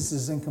Jesus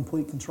is in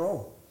complete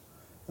control.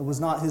 He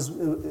was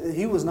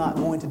not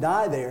going to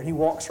die there. He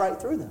walks right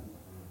through them.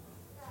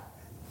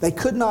 They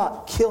could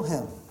not kill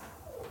him.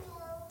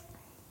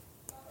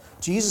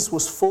 Jesus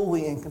was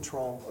fully in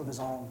control of his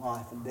own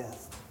life and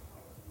death.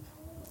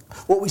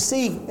 What we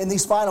see in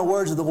these final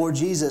words of the Lord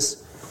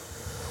Jesus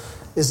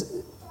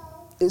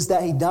is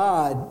that he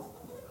died.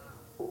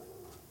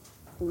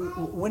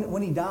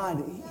 When he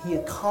died, he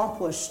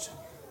accomplished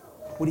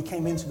what he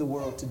came into the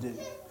world to do.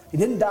 He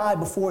didn't die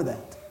before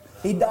that.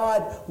 He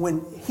died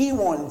when he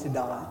wanted to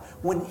die,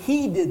 when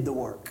he did the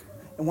work.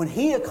 And when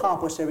he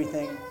accomplished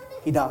everything,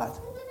 he died.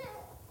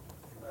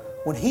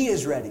 When he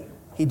is ready,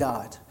 he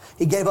died.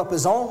 He gave up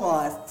his own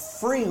life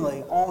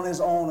freely on his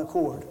own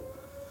accord.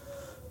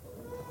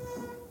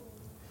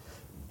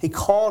 He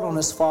called on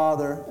his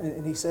Father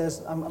and he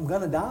says, I'm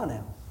going to die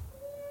now.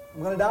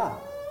 I'm going to die.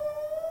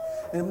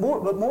 But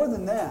more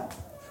than that,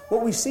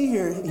 what we see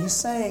here, he's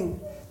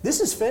saying, this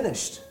is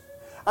finished.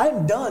 I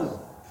am done.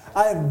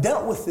 I have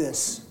dealt with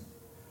this.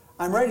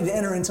 I'm ready to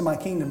enter into my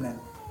kingdom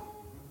now.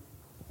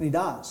 And he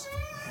dies.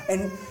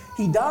 And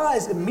he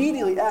dies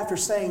immediately after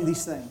saying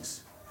these things.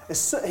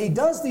 He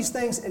does these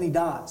things and he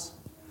dies.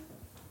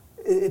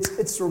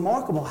 It's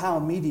remarkable how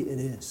immediate it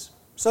is.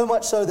 So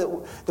much so that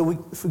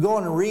if we go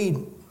on and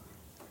read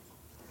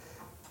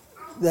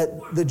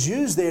that the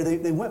Jews there,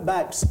 they went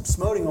back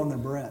smoting on their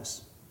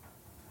breasts.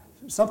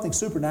 Something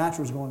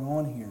supernatural is going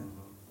on here.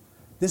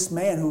 This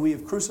man who we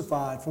have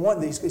crucified, for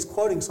one, he's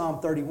quoting Psalm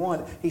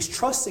 31. He's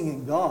trusting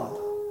in God.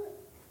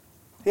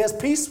 He has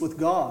peace with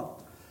God.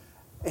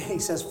 And he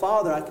says,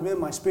 Father, I commend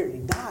my spirit.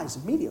 He dies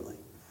immediately.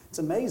 It's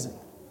amazing.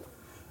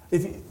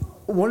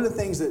 One of the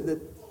things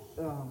that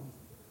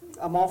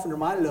I'm often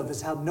reminded of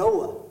is how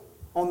Noah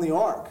on the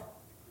ark,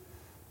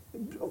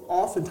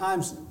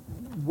 oftentimes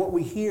what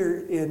we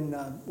hear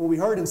what we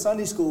heard in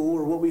Sunday school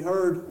or what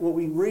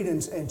we read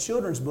in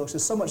children's books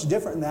is so much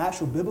different than the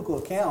actual biblical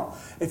account.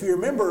 If you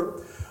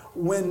remember,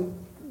 when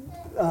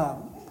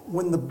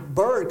the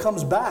bird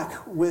comes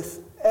back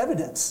with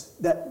evidence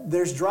that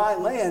there's dry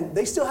land,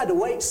 they still had to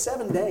wait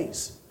 7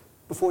 days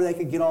before they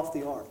could get off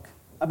the ark.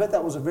 I bet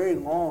that was a very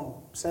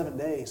long 7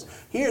 days.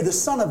 Here, the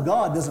Son of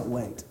God doesn't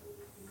wait.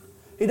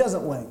 He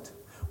doesn't wait.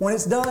 When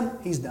it's done,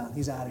 he's done.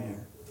 He's out of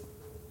here.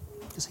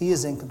 Because he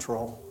is in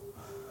control.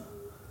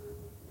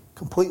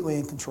 Completely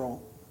in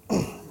control.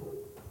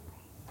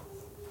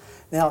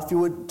 Now, if you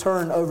would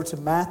turn over to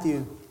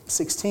Matthew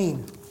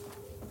 16.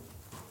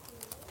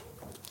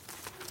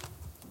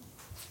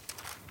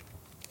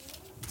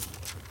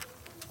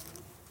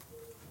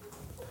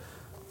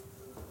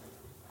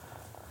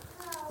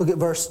 Look at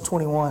verse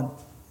 21.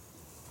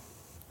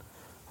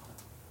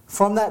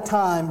 From that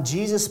time,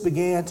 Jesus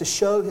began to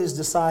show his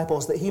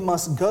disciples that he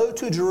must go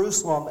to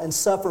Jerusalem and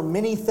suffer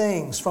many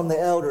things from the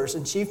elders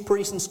and chief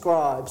priests and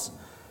scribes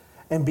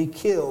and be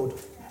killed,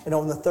 and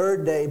on the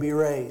third day be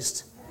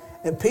raised.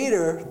 And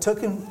Peter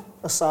took him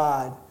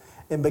aside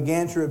and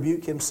began to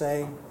rebuke him,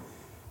 saying,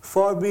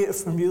 Far be it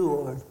from you,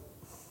 Lord.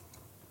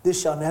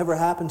 This shall never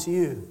happen to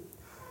you.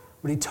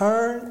 But he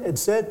turned and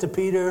said to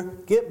Peter,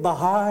 Get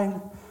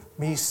behind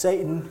me,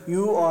 Satan.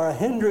 You are a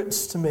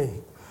hindrance to me.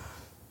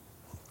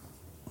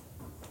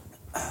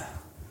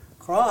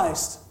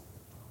 Christ,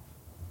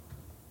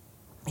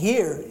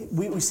 here,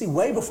 we see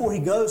way before he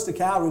goes to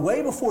Calvary,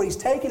 way before he's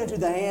taken into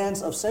the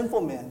hands of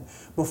sinful men,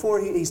 before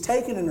he's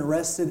taken and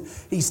arrested,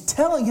 he's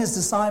telling his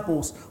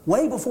disciples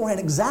way beforehand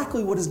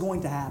exactly what is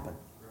going to happen.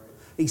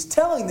 He's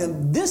telling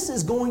them this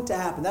is going to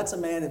happen. That's a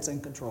man that's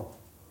in control.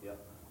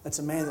 That's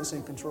a man that's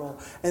in control.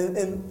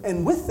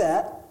 And with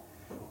that,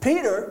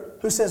 Peter,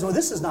 who says, well,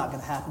 this is not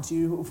going to happen to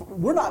you.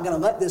 We're not going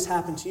to let this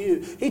happen to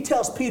you. He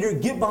tells Peter,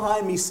 Get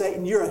behind me,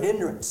 Satan. You're a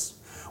hindrance.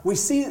 We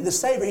see that the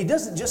Savior, he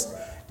doesn't just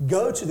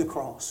go to the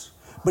cross,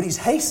 but he's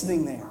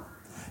hastening there.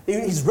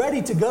 He's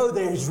ready to go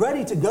there. He's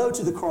ready to go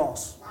to the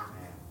cross.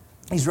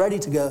 He's ready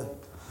to go.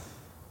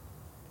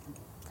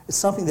 It's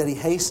something that he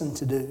hastened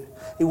to do.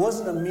 He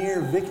wasn't a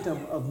mere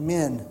victim of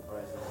men,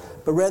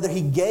 but rather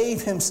he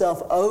gave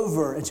himself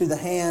over into the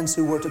hands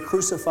who were to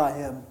crucify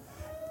him.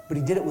 But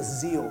he did it with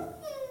zeal.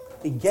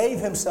 He gave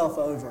himself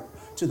over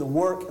to the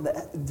work,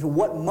 to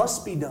what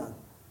must be done.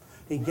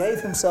 He gave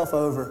himself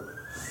over.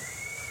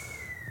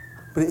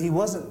 But he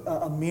wasn't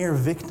a mere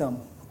victim.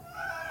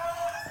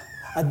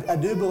 I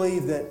do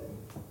believe that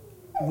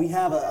we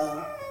have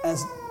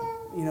as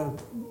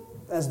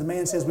the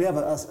man says, we have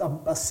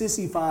a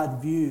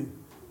sissified view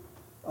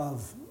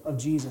of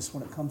Jesus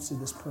when it comes to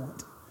this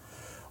point.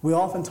 We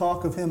often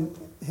talk of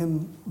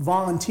him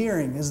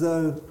volunteering as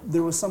though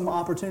there was some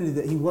opportunity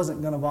that he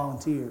wasn't going to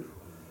volunteer.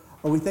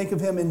 Or we think of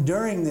him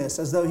enduring this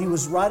as though he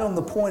was right on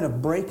the point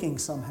of breaking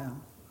somehow.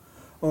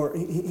 Or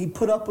he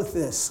put up with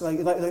this. Like,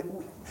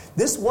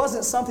 this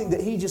wasn't something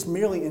that he just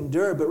merely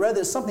endured, but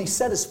rather it's something he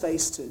set his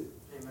face to.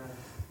 Amen.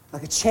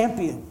 Like a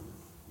champion.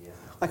 Yeah.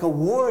 Like a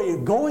warrior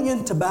going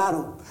into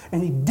battle.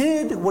 And he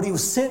did what he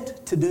was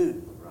sent to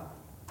do. Right.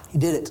 He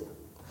did it.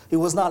 He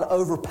was not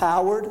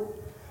overpowered.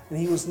 And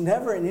he was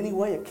never in any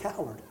way a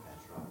coward.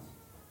 That's right.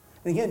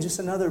 And again, just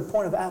another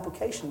point of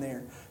application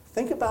there.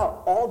 Think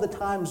about all the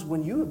times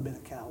when you have been a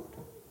coward.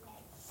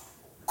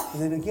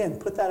 And then again,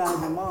 put that out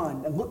of your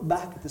mind and look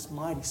back at this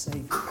mighty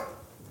Savior.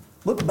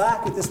 Look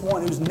back at this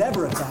one who's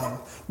never a coward,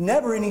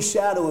 never any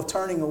shadow of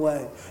turning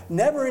away,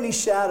 never any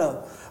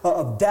shadow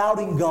of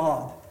doubting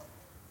God.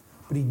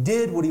 But he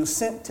did what he was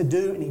sent to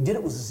do, and he did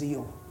it with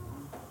zeal.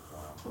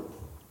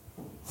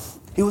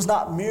 He was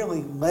not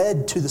merely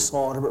led to the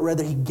slaughter, but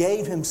rather he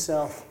gave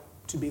himself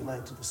to be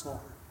led to the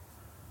slaughter.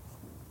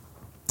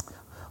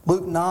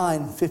 Luke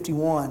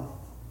 9:51.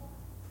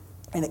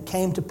 And it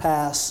came to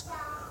pass,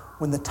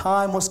 when the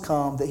time was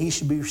come that he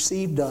should be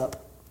received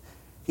up,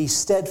 he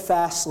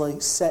steadfastly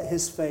set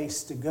his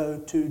face to go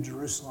to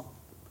Jerusalem.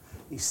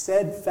 He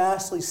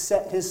steadfastly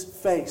set his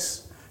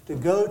face to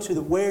go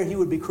to where he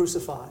would be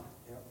crucified.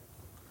 Yep.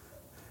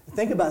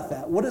 Think about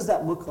that. What does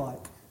that look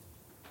like?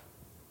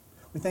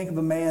 We think of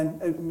a man,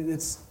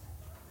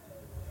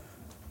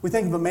 we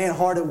think of a man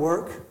hard at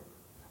work.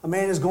 A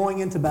man is going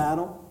into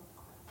battle.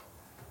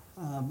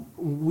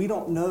 We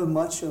don't know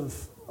much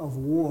of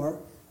war.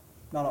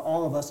 Not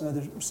all of us. I know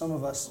there's some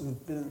of us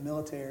who've been in the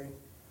military.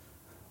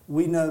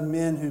 We know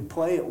men who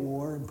play at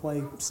war and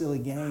play silly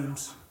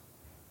games.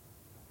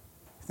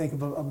 Think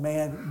of a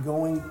man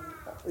going,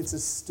 it's a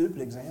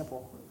stupid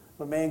example,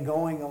 a man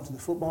going onto the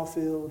football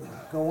field,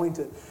 going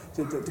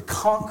to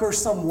conquer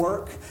some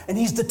work, and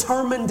he's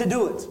determined to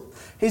do it.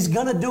 He's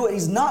going to do it.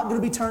 He's not going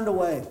to be turned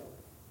away.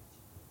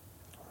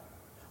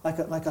 Like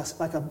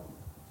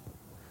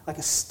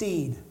a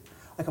steed,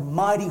 like a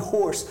mighty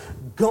horse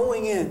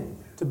going in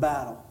to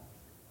battle.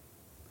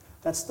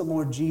 That's the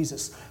Lord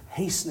Jesus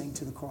hastening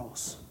to the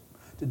cross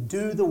to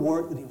do the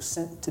work that he was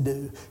sent to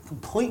do,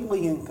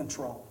 completely in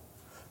control.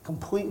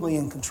 Completely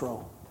in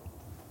control.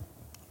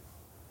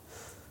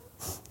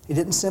 He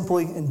didn't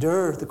simply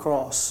endure the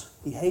cross.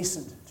 He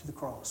hastened to the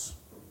cross.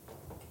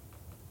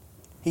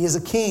 He is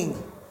a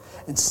king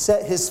and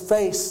set his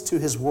face to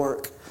his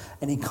work,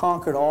 and he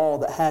conquered all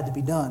that had to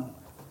be done.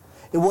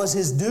 It was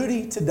his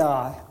duty to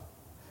die,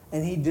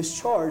 and he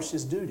discharged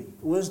his duty.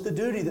 It was the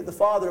duty that the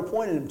Father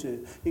appointed him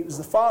to. It was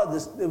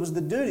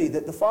the duty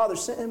that the Father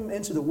sent him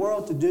into the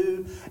world to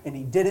do, and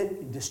he did it.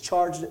 He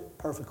discharged it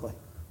perfectly.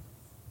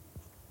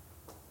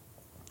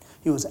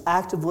 He was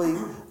actively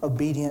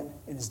obedient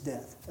in his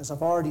death. As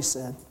I've already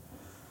said,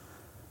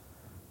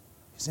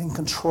 he's in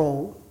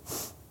control.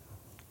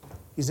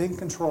 He's in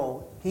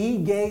control. He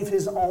gave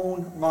his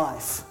own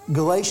life.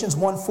 Galatians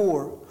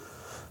 1:4,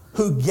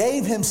 who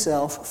gave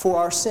himself for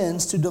our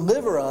sins to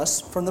deliver us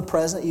from the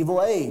present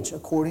evil age,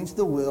 according to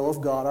the will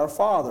of God our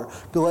Father.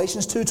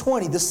 Galatians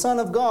 2:20, the Son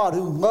of God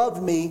who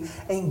loved me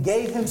and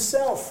gave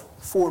himself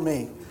for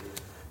me.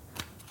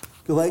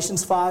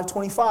 Galatians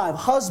 5:25,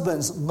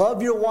 husbands,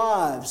 love your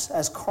wives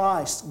as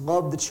Christ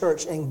loved the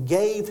church and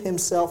gave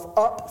himself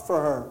up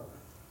for her.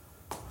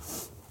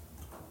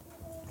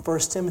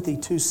 1 Timothy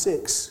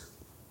 2:6,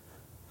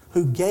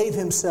 who gave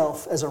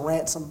himself as a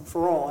ransom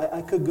for all.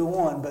 I could go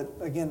on, but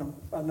again,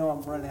 I know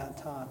I'm running out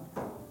of time.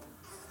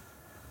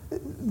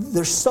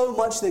 There's so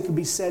much that could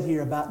be said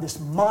here about this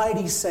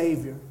mighty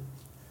Savior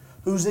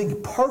who's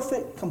in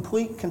perfect,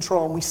 complete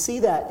control. And we see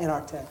that in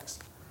our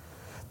text,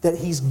 that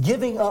he's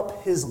giving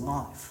up his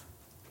life.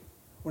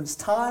 When it's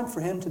time for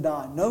him to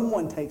die, no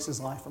one takes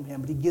his life from him,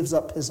 but he gives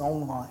up his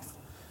own life.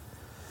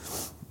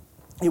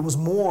 It was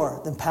more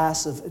than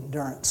passive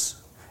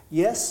endurance.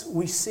 Yes,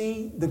 we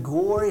see the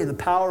glory and the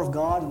power of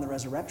God in the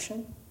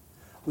resurrection.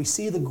 We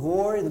see the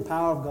glory and the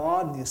power of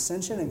God in the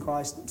ascension and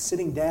Christ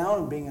sitting down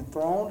and being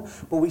enthroned.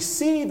 But we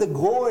see the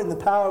glory and the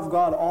power of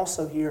God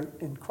also here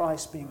in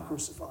Christ being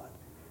crucified.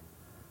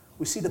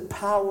 We see the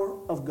power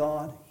of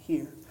God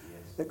here.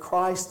 That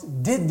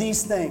Christ did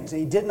these things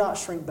and he did not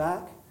shrink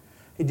back.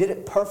 He did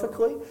it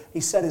perfectly. He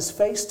set his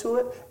face to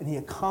it and he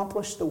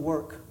accomplished the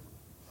work.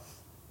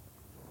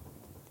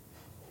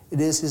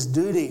 It is his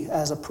duty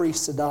as a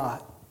priest to die.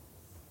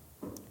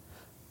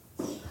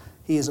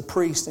 He is a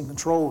priest in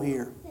control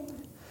here.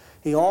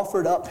 He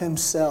offered up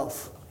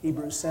himself.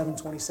 Hebrews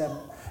 7:27.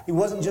 He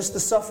wasn't just the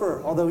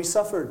sufferer, although he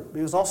suffered. But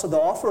he was also the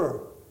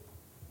offerer.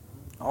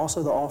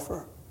 Also the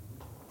offerer.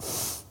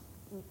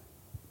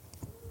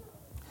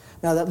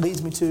 Now that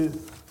leads me to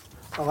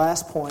our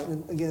last point.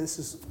 And again,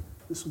 this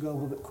will go a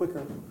little bit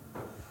quicker.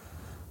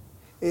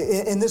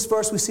 In this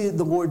verse, we see that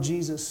the Lord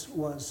Jesus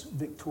was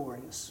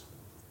victorious.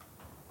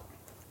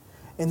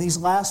 In these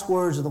last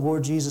words of the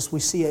Lord Jesus, we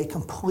see a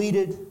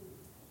completed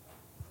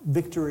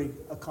victory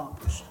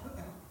accomplished.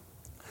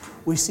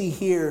 We see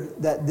here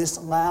that this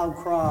loud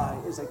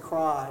cry is a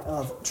cry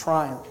of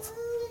triumph.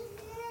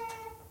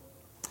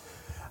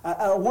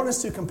 I want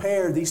us to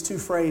compare these two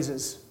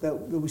phrases that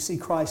we see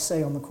Christ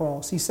say on the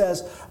cross. He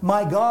says,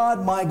 my God,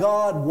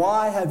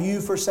 why have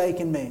you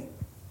forsaken me?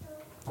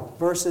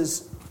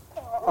 Versus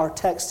our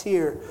text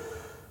here,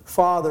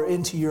 Father,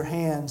 into your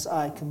hands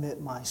I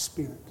commit my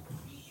spirit.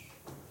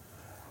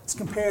 Let's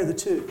compare the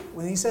two.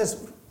 When he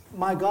says,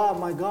 my God,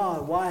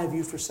 why have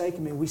you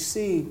forsaken me? We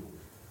see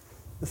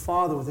the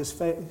Father with his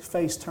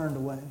face turned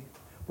away,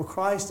 where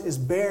Christ is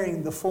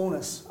bearing the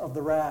fullness of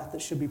the wrath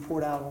that should be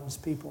poured out on his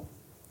people.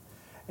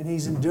 And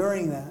he's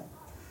enduring that.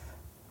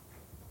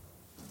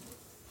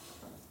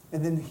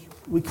 And then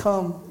we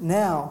come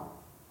now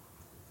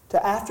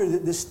to after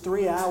this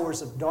 3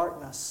 hours of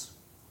darkness,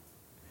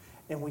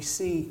 and we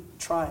see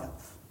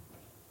triumph.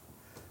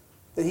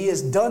 That he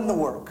has done the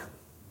work.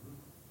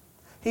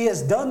 He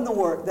has done the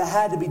work that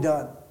had to be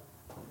done.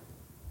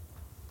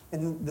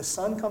 And the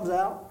sun comes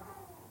out.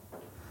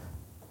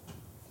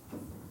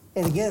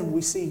 And again,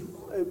 we see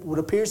what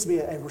appears to be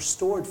a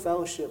restored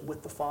fellowship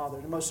with the Father.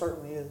 It most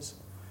certainly is.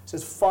 It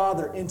says,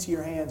 Father, into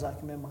your hands I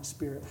commend my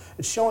spirit.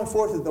 It's showing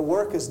forth that the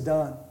work is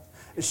done.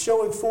 It's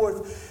showing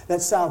forth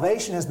that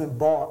salvation has been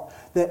bought.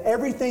 That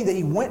everything that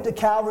he went to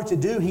Calvary to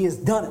do, he has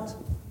done it.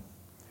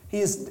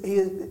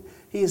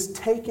 He has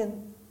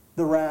taken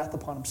the wrath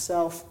upon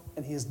himself,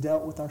 and he has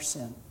dealt with our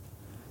sin.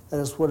 That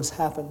is what has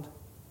happened.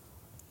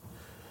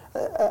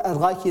 I'd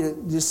like you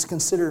to just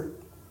consider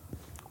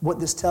what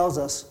this tells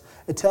us.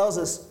 It tells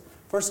us,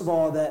 first of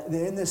all, that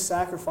in this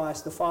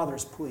sacrifice, the Father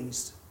is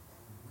pleased.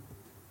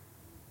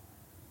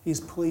 He is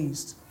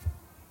pleased.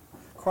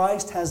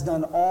 Christ has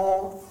done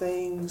all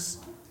things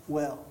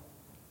well.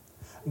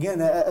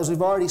 Again, as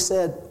I've already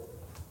said,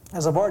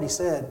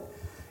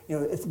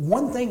 if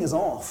one thing is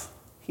off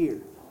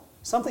here,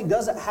 something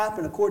doesn't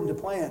happen according to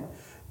plan,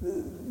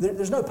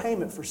 there's no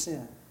payment for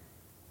sin.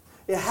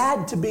 It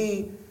had to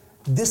be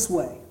this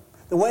way,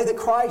 the way that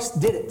Christ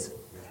did it.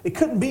 It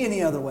couldn't be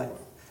any other way.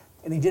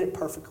 And he did it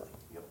perfectly.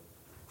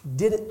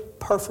 Did it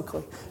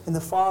perfectly. And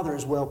the Father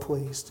is well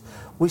pleased.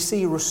 We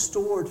see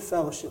restored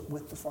fellowship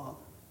with the Father.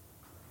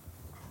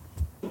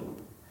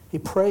 He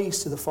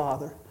prays to the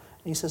Father.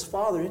 And he says,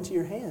 Father, into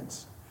your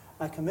hands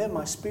I commend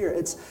my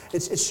spirit.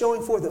 It's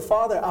showing forth that,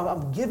 Father,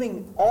 I'm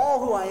giving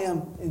all who I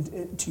am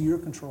into your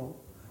control.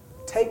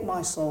 Take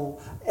my soul.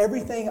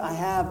 Everything I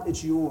have,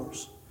 it's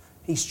yours.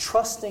 He's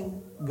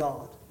trusting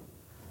God.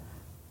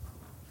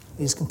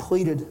 He's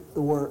completed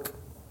the work.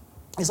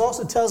 He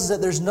also tells us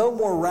that there's no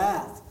more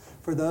wrath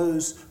for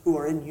those who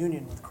are in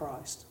union with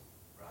Christ.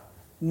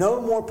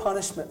 No more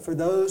punishment for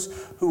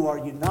those who are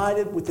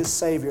united with this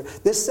Savior.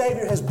 This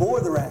Savior has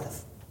bore the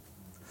wrath.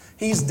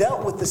 He's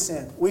dealt with the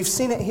sin. We've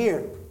seen it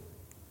here.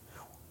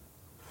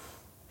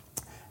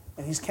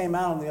 And he's came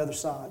out on the other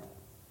side.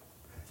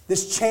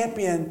 This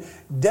champion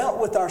dealt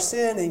with our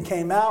sin and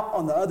came out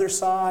on the other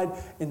side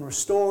in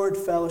restored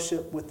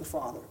fellowship with the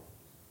Father.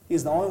 He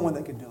is the only one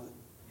that could do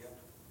it.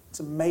 It's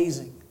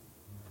amazing.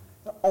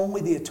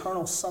 Only the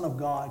eternal Son of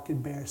God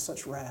could bear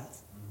such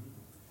wrath.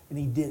 And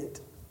he did it.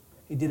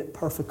 He did it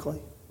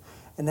perfectly.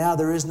 And now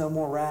there is no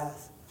more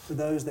wrath for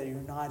those that are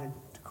united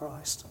to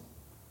Christ.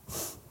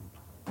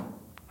 And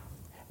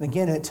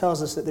again, it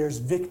tells us that there's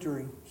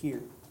victory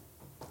here.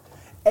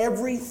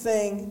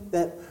 Everything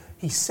that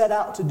he set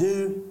out to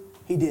do,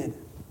 he did.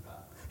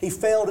 He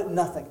failed at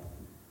nothing.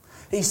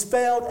 He's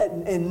failed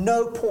in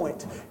no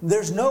point.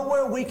 There's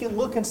nowhere we can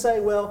look and say,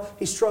 well,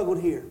 he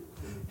struggled here.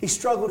 He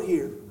struggled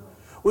here.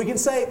 We can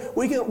say,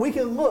 we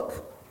can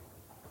look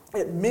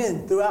at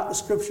men throughout the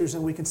Scriptures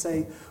and we can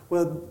say,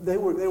 well, they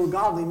were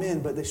godly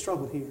men, but they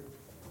struggled here.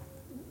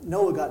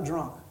 Noah got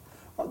drunk.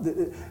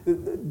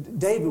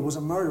 David was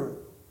a murderer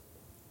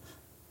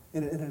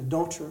and an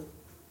adulterer.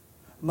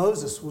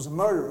 Moses was a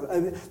murderer. I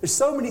mean, there's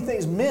so many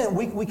things. Men,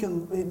 we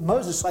can.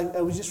 Moses, like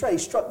I was just right, he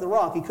struck the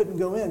rock. He couldn't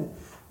go in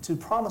to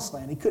the promised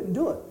land. He couldn't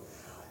do it.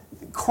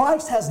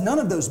 Christ has none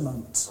of those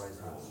moments.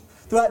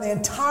 Throughout the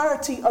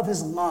entirety of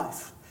his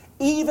life,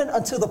 even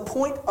until the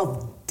point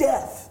of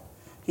death,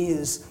 he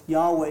is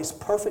Yahweh's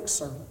perfect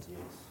servant.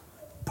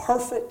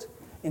 Perfect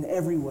in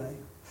every way.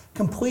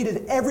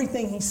 Completed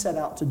everything he set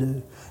out to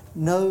do.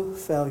 No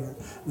failure.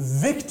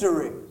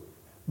 Victory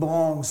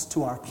belongs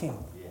to our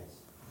King.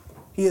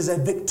 He is a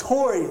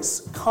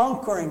victorious,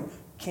 conquering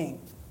King.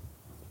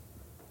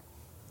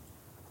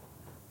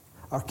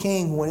 Our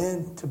King went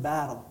into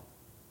battle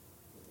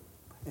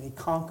and he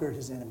conquered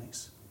his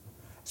enemies.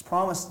 It's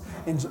promised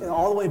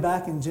all the way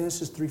back in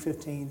Genesis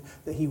 3:15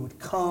 that he would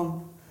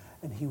come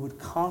and he would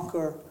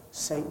conquer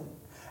Satan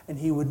and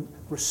he would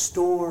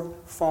restore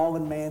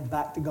fallen man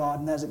back to God.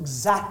 And that's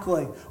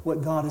exactly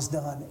what God has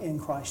done in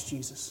Christ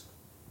Jesus.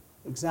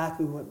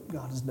 Exactly what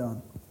God has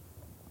done.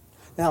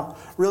 Now,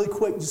 really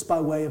quick, just by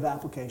way of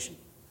application.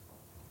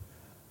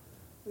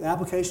 The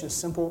application is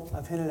simple.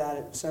 I've hinted at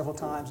it several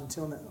times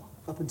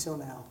up until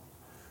now.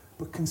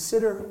 But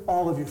consider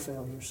all of your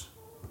failures.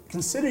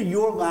 Consider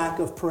your lack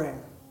of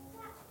prayer.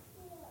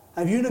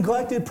 Have you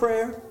neglected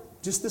prayer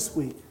just this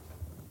week?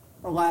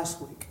 Or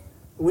last week?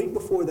 The week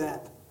before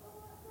that?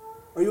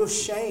 Are you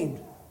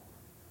ashamed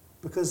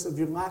because of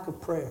your lack of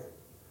prayer?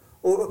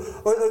 Or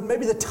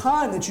maybe the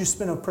time that you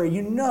spend on prayer,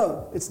 you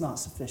know it's not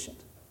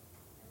sufficient.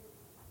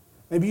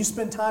 Maybe you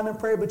spend time in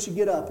prayer, but you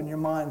get up and your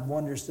mind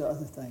wanders to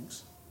other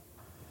things.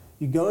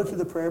 You go to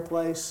the prayer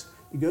place,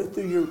 you go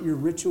through your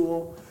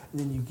ritual,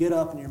 and then you get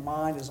up and your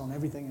mind is on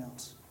everything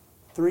else.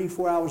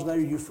 3-4 hours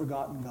later, you've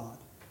forgotten God.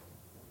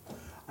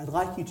 I'd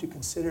like you to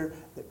consider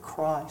that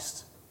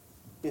Christ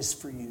is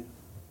for you.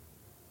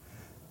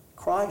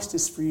 Christ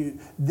is for you.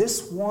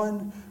 This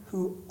one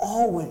who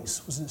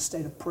always was in a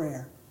state of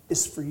prayer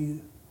is for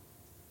you.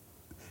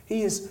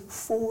 He is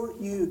for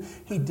you.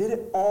 He did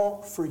it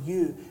all for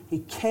you. He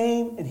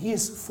came and He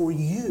is for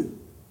you.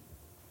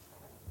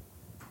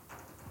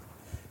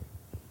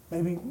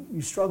 Maybe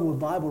you struggle with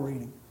Bible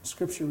reading,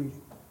 Scripture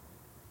reading.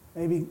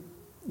 Maybe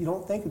you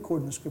don't think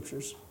according to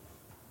Scriptures.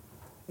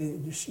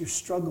 You're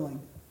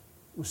struggling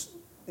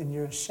and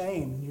you're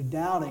ashamed, you're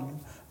doubting,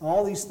 and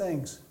all these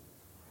things.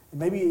 And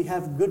maybe you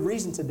have good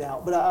reason to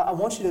doubt, but I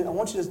want you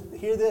to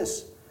hear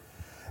this.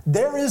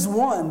 There is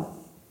one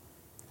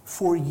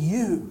for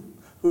you,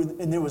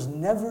 and there was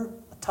never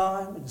a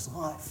time in his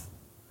life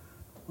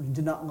when he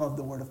did not love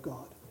the Word of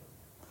God.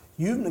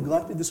 You've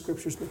neglected the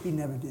Scriptures, but he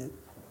never did.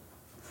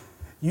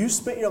 You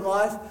spent your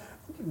life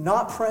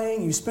not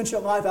praying, you spent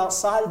your life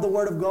outside of the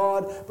Word of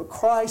God, but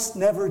Christ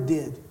never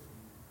did.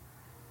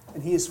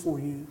 And He is for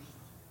you.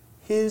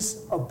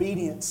 His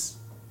obedience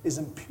is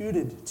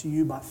imputed to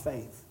you by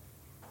faith.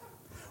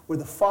 Where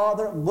the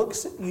Father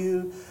looks at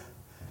you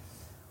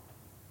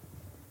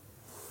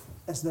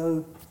as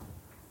though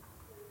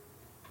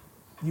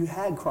you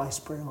had Christ's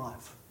prayer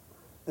life,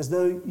 as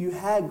though you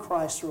had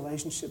Christ's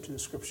relationship to the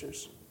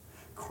Scriptures.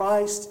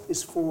 Christ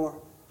is for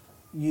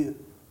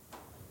you.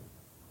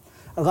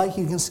 I'd like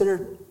you to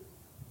consider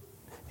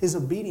His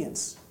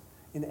obedience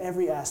in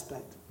every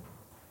aspect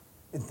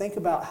and think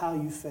about how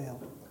you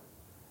failed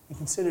and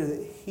consider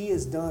that He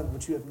has done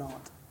what you have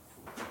not.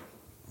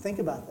 Think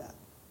about that.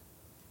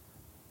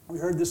 We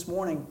heard this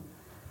morning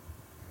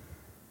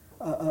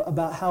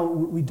about how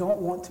we don't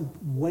want to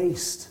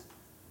waste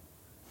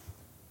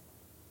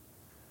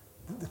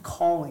the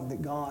calling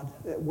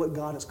what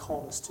God has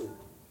called us to.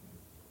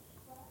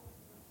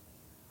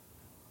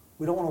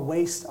 We don't want to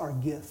waste our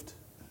gift,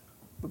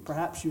 but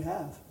perhaps you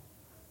have.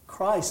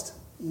 Christ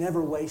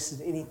never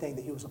wasted anything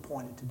that He was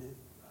appointed to do.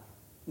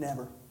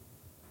 Never.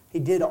 He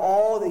did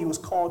all that He was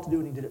called to do,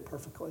 and He did it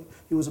perfectly.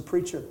 He was a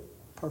preacher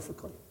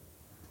perfectly.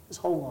 His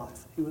whole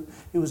life.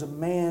 He was a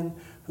man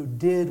who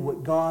did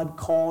what God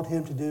called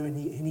him to do, and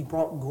he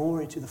brought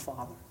glory to the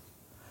Father.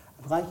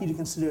 I'd like you to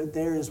consider that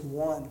there is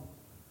one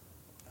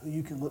who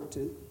you can look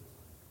to.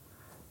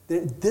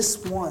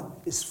 This one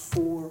is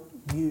for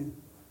you.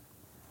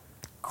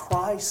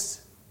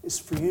 Christ is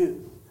for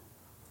you.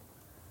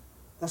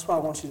 That's what I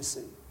want you to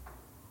see.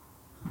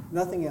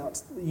 Nothing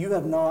else. You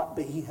have not,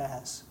 but He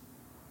has.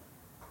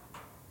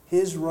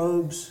 His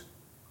robes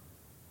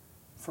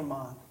for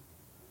mine.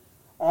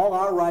 All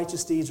our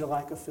righteous deeds are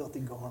like a filthy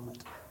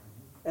garment.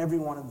 Every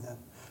one of them.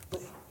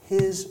 But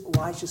His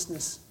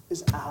righteousness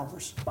is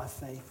ours by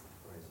faith.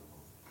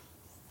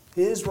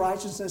 His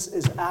righteousness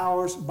is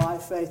ours by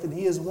faith. And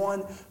He is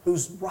one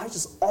who's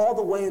righteous all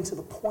the way into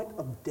the point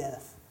of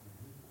death.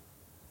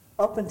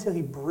 Up until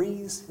He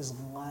breathes His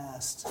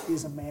last, He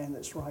is a man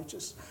that's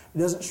righteous. He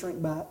doesn't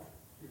shrink back.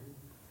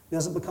 He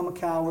doesn't become a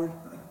coward.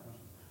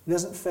 He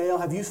doesn't fail.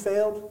 Have you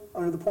failed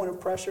under the point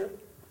of pressure?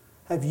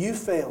 Have you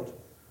failed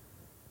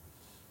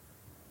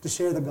to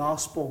share the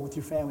gospel with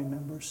your family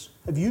members?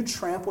 Have you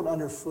trampled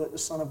underfoot the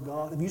Son of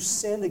God? Have you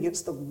sinned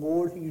against the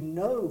Lord who you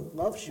know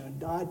loves you and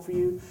died for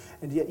you,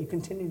 and yet you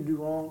continue to do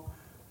wrong?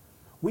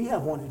 We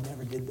have one who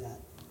never did that.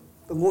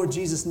 The Lord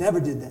Jesus never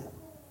did that.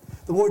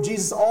 The Lord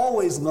Jesus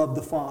always loved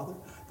the Father.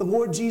 The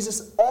Lord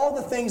Jesus, all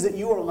the things that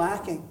you are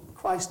lacking,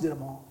 Christ did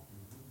them all.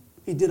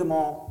 He did them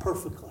all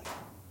perfectly.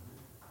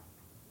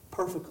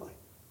 Perfectly.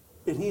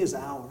 And He is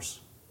ours.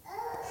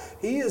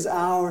 He is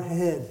our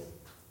head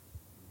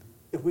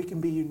if we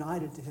can be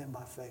united to Him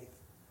by faith.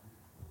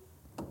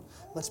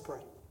 Let's pray.